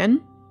forget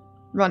again?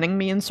 Running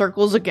me in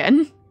circles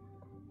again?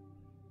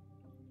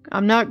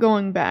 I'm not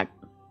going back.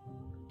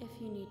 If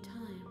you need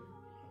time,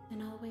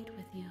 then I'll wait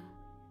with you.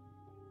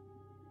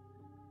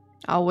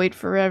 I'll wait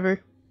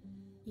forever.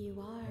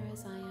 You are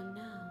as I am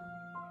now,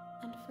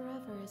 and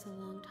forever is a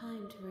long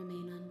time to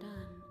remain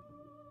undone.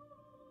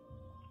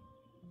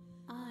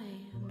 I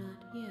am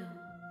not you,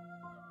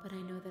 but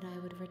I know that I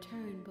would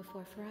return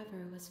before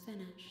forever was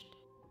finished.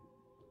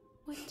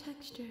 What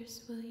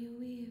textures will you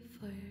weave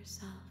for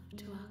yourself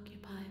to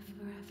occupy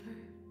forever?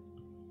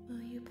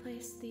 Will you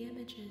place the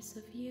images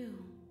of you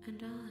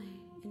and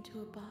I into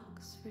a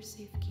box for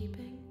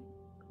safekeeping?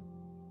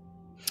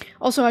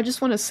 Also, I just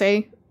want to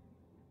say,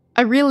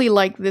 I really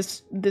like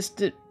this.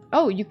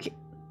 Oh, you can't.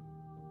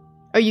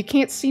 Oh, you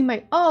can't see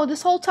my. Oh,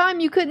 this whole time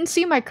you couldn't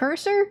see my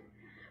cursor?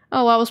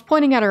 Oh, I was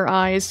pointing at her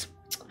eyes.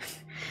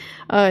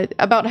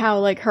 About how,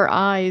 like, her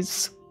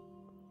eyes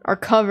are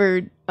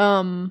covered.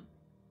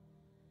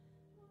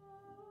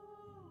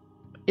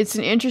 It's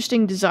an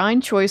interesting design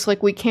choice.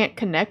 Like, we can't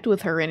connect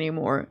with her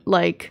anymore.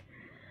 Like,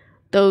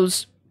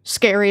 those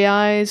scary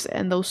eyes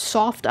and those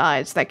soft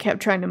eyes that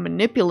kept trying to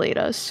manipulate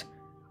us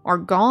are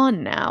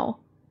gone now.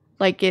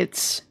 Like,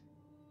 it's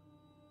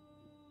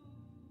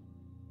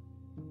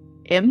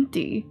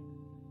empty.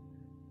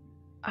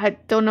 I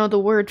don't know the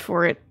word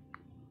for it.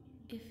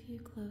 If you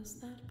close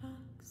that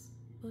box,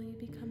 will you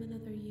become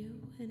another you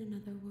in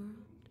another world?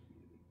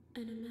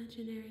 An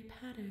imaginary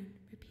pattern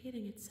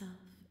repeating itself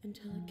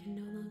until it can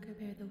no longer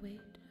bear the weight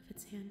of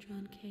its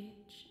hand-drawn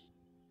cage.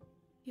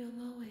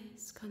 You'll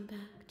always come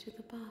back to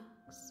the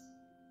box,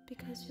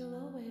 because you'll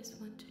always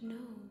want to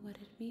know what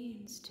it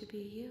means to be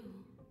you.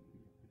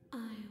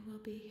 I will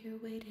be here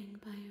waiting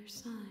by your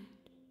side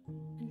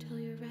until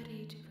you're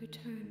ready to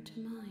return to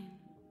mine.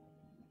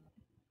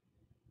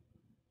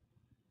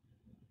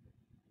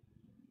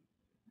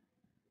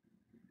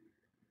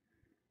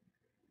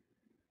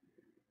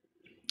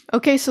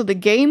 Okay, so the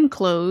game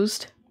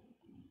closed.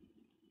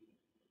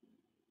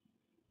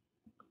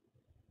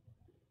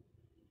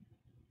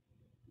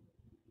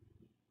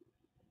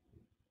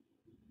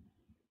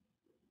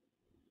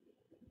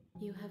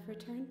 You have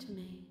returned to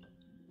me.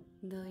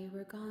 Though you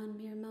were gone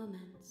mere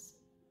moments,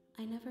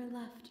 I never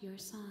left your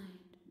side.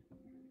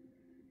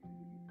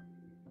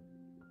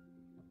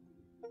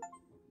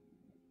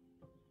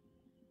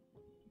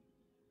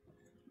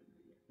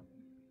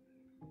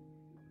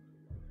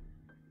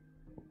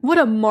 What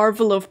a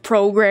marvel of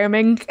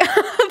programming.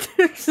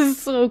 This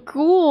is so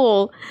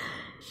cool.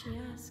 She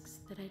asks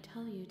that I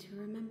tell you to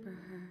remember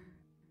her.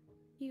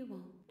 You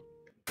won't.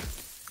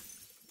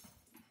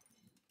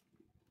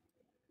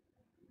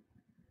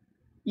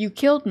 You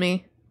killed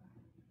me.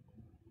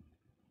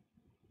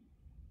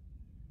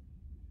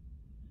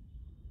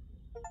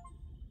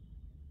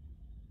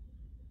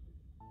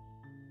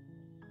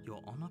 You're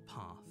on a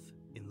path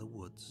in the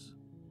woods,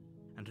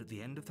 and at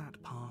the end of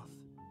that path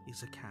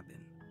is a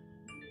cabin.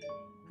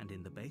 And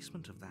in the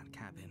basement of that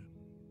cabin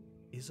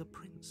is a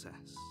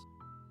princess.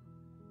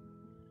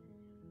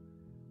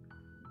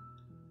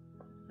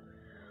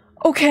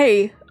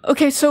 Okay,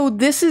 so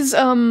this is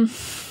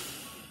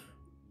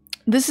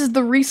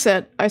the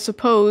reset, I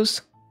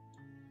suppose.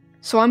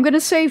 So I'm gonna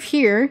save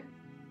here,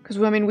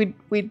 because I mean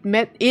we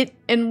met it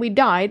and we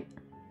died.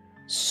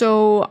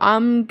 So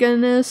I'm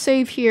gonna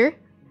save here,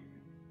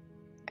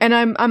 and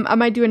I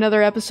might do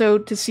another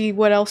episode to see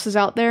what else is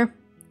out there,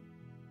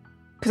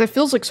 because it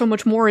feels like so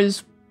much more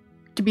is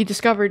to be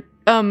discovered.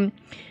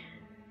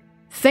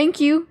 Thank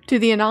you to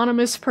the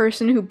anonymous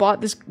person who bought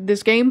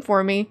this game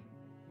for me.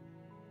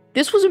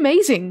 This was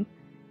amazing.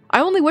 I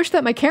only wish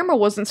that my camera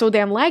wasn't so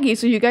damn laggy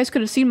so you guys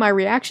could have seen my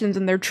reactions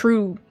in their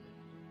true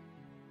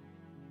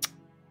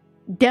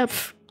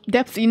depth,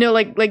 you know,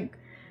 like,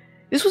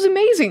 this was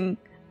amazing.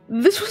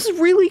 This was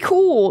really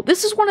cool.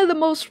 This is one of the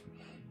most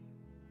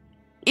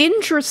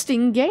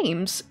interesting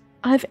games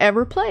I've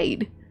ever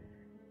played.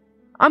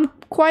 I'm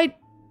quite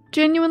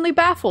genuinely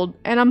baffled,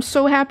 and I'm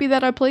so happy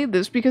that I played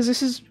this, because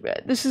this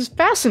is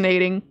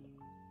fascinating.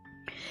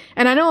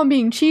 And I know I'm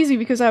being cheesy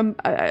because I'm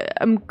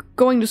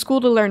going to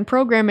school to learn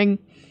programming,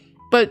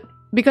 but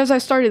because I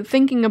started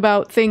thinking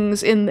about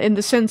things in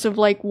the sense of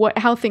like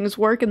how things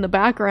work in the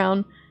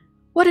background,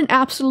 what an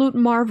absolute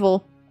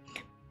marvel.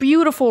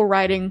 Beautiful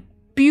writing.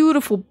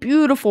 Beautiful,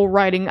 beautiful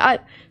writing.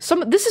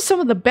 This is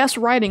some of the best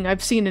writing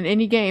I've seen in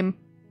any game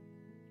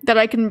that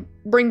I can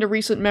bring to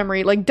recent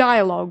memory, like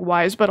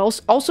dialogue-wise, but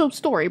also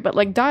story, but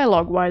like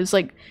dialogue-wise,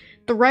 like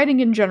the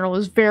writing in general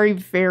is very,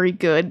 very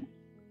good.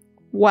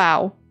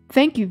 Wow.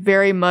 thank you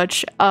very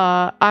much.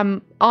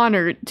 I'm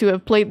honored to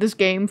have played this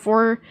game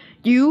for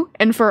you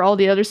and for all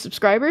the other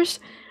subscribers.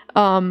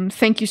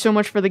 Thank you so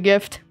much for the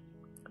gift.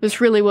 This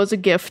really was a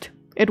gift.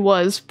 It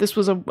was. This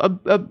was an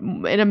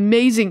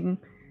amazing,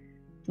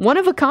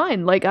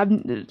 one-of-a-kind, like,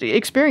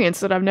 experience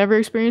that I've never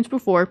experienced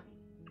before.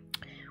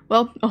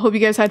 Well, I hope you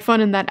guys had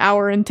fun in that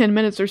hour and 10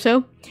 minutes or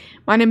so.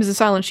 My name is The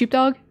Silent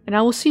Sheepdog, and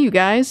I will see you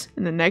guys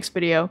in the next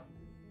video.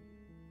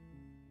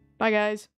 Bye, guys.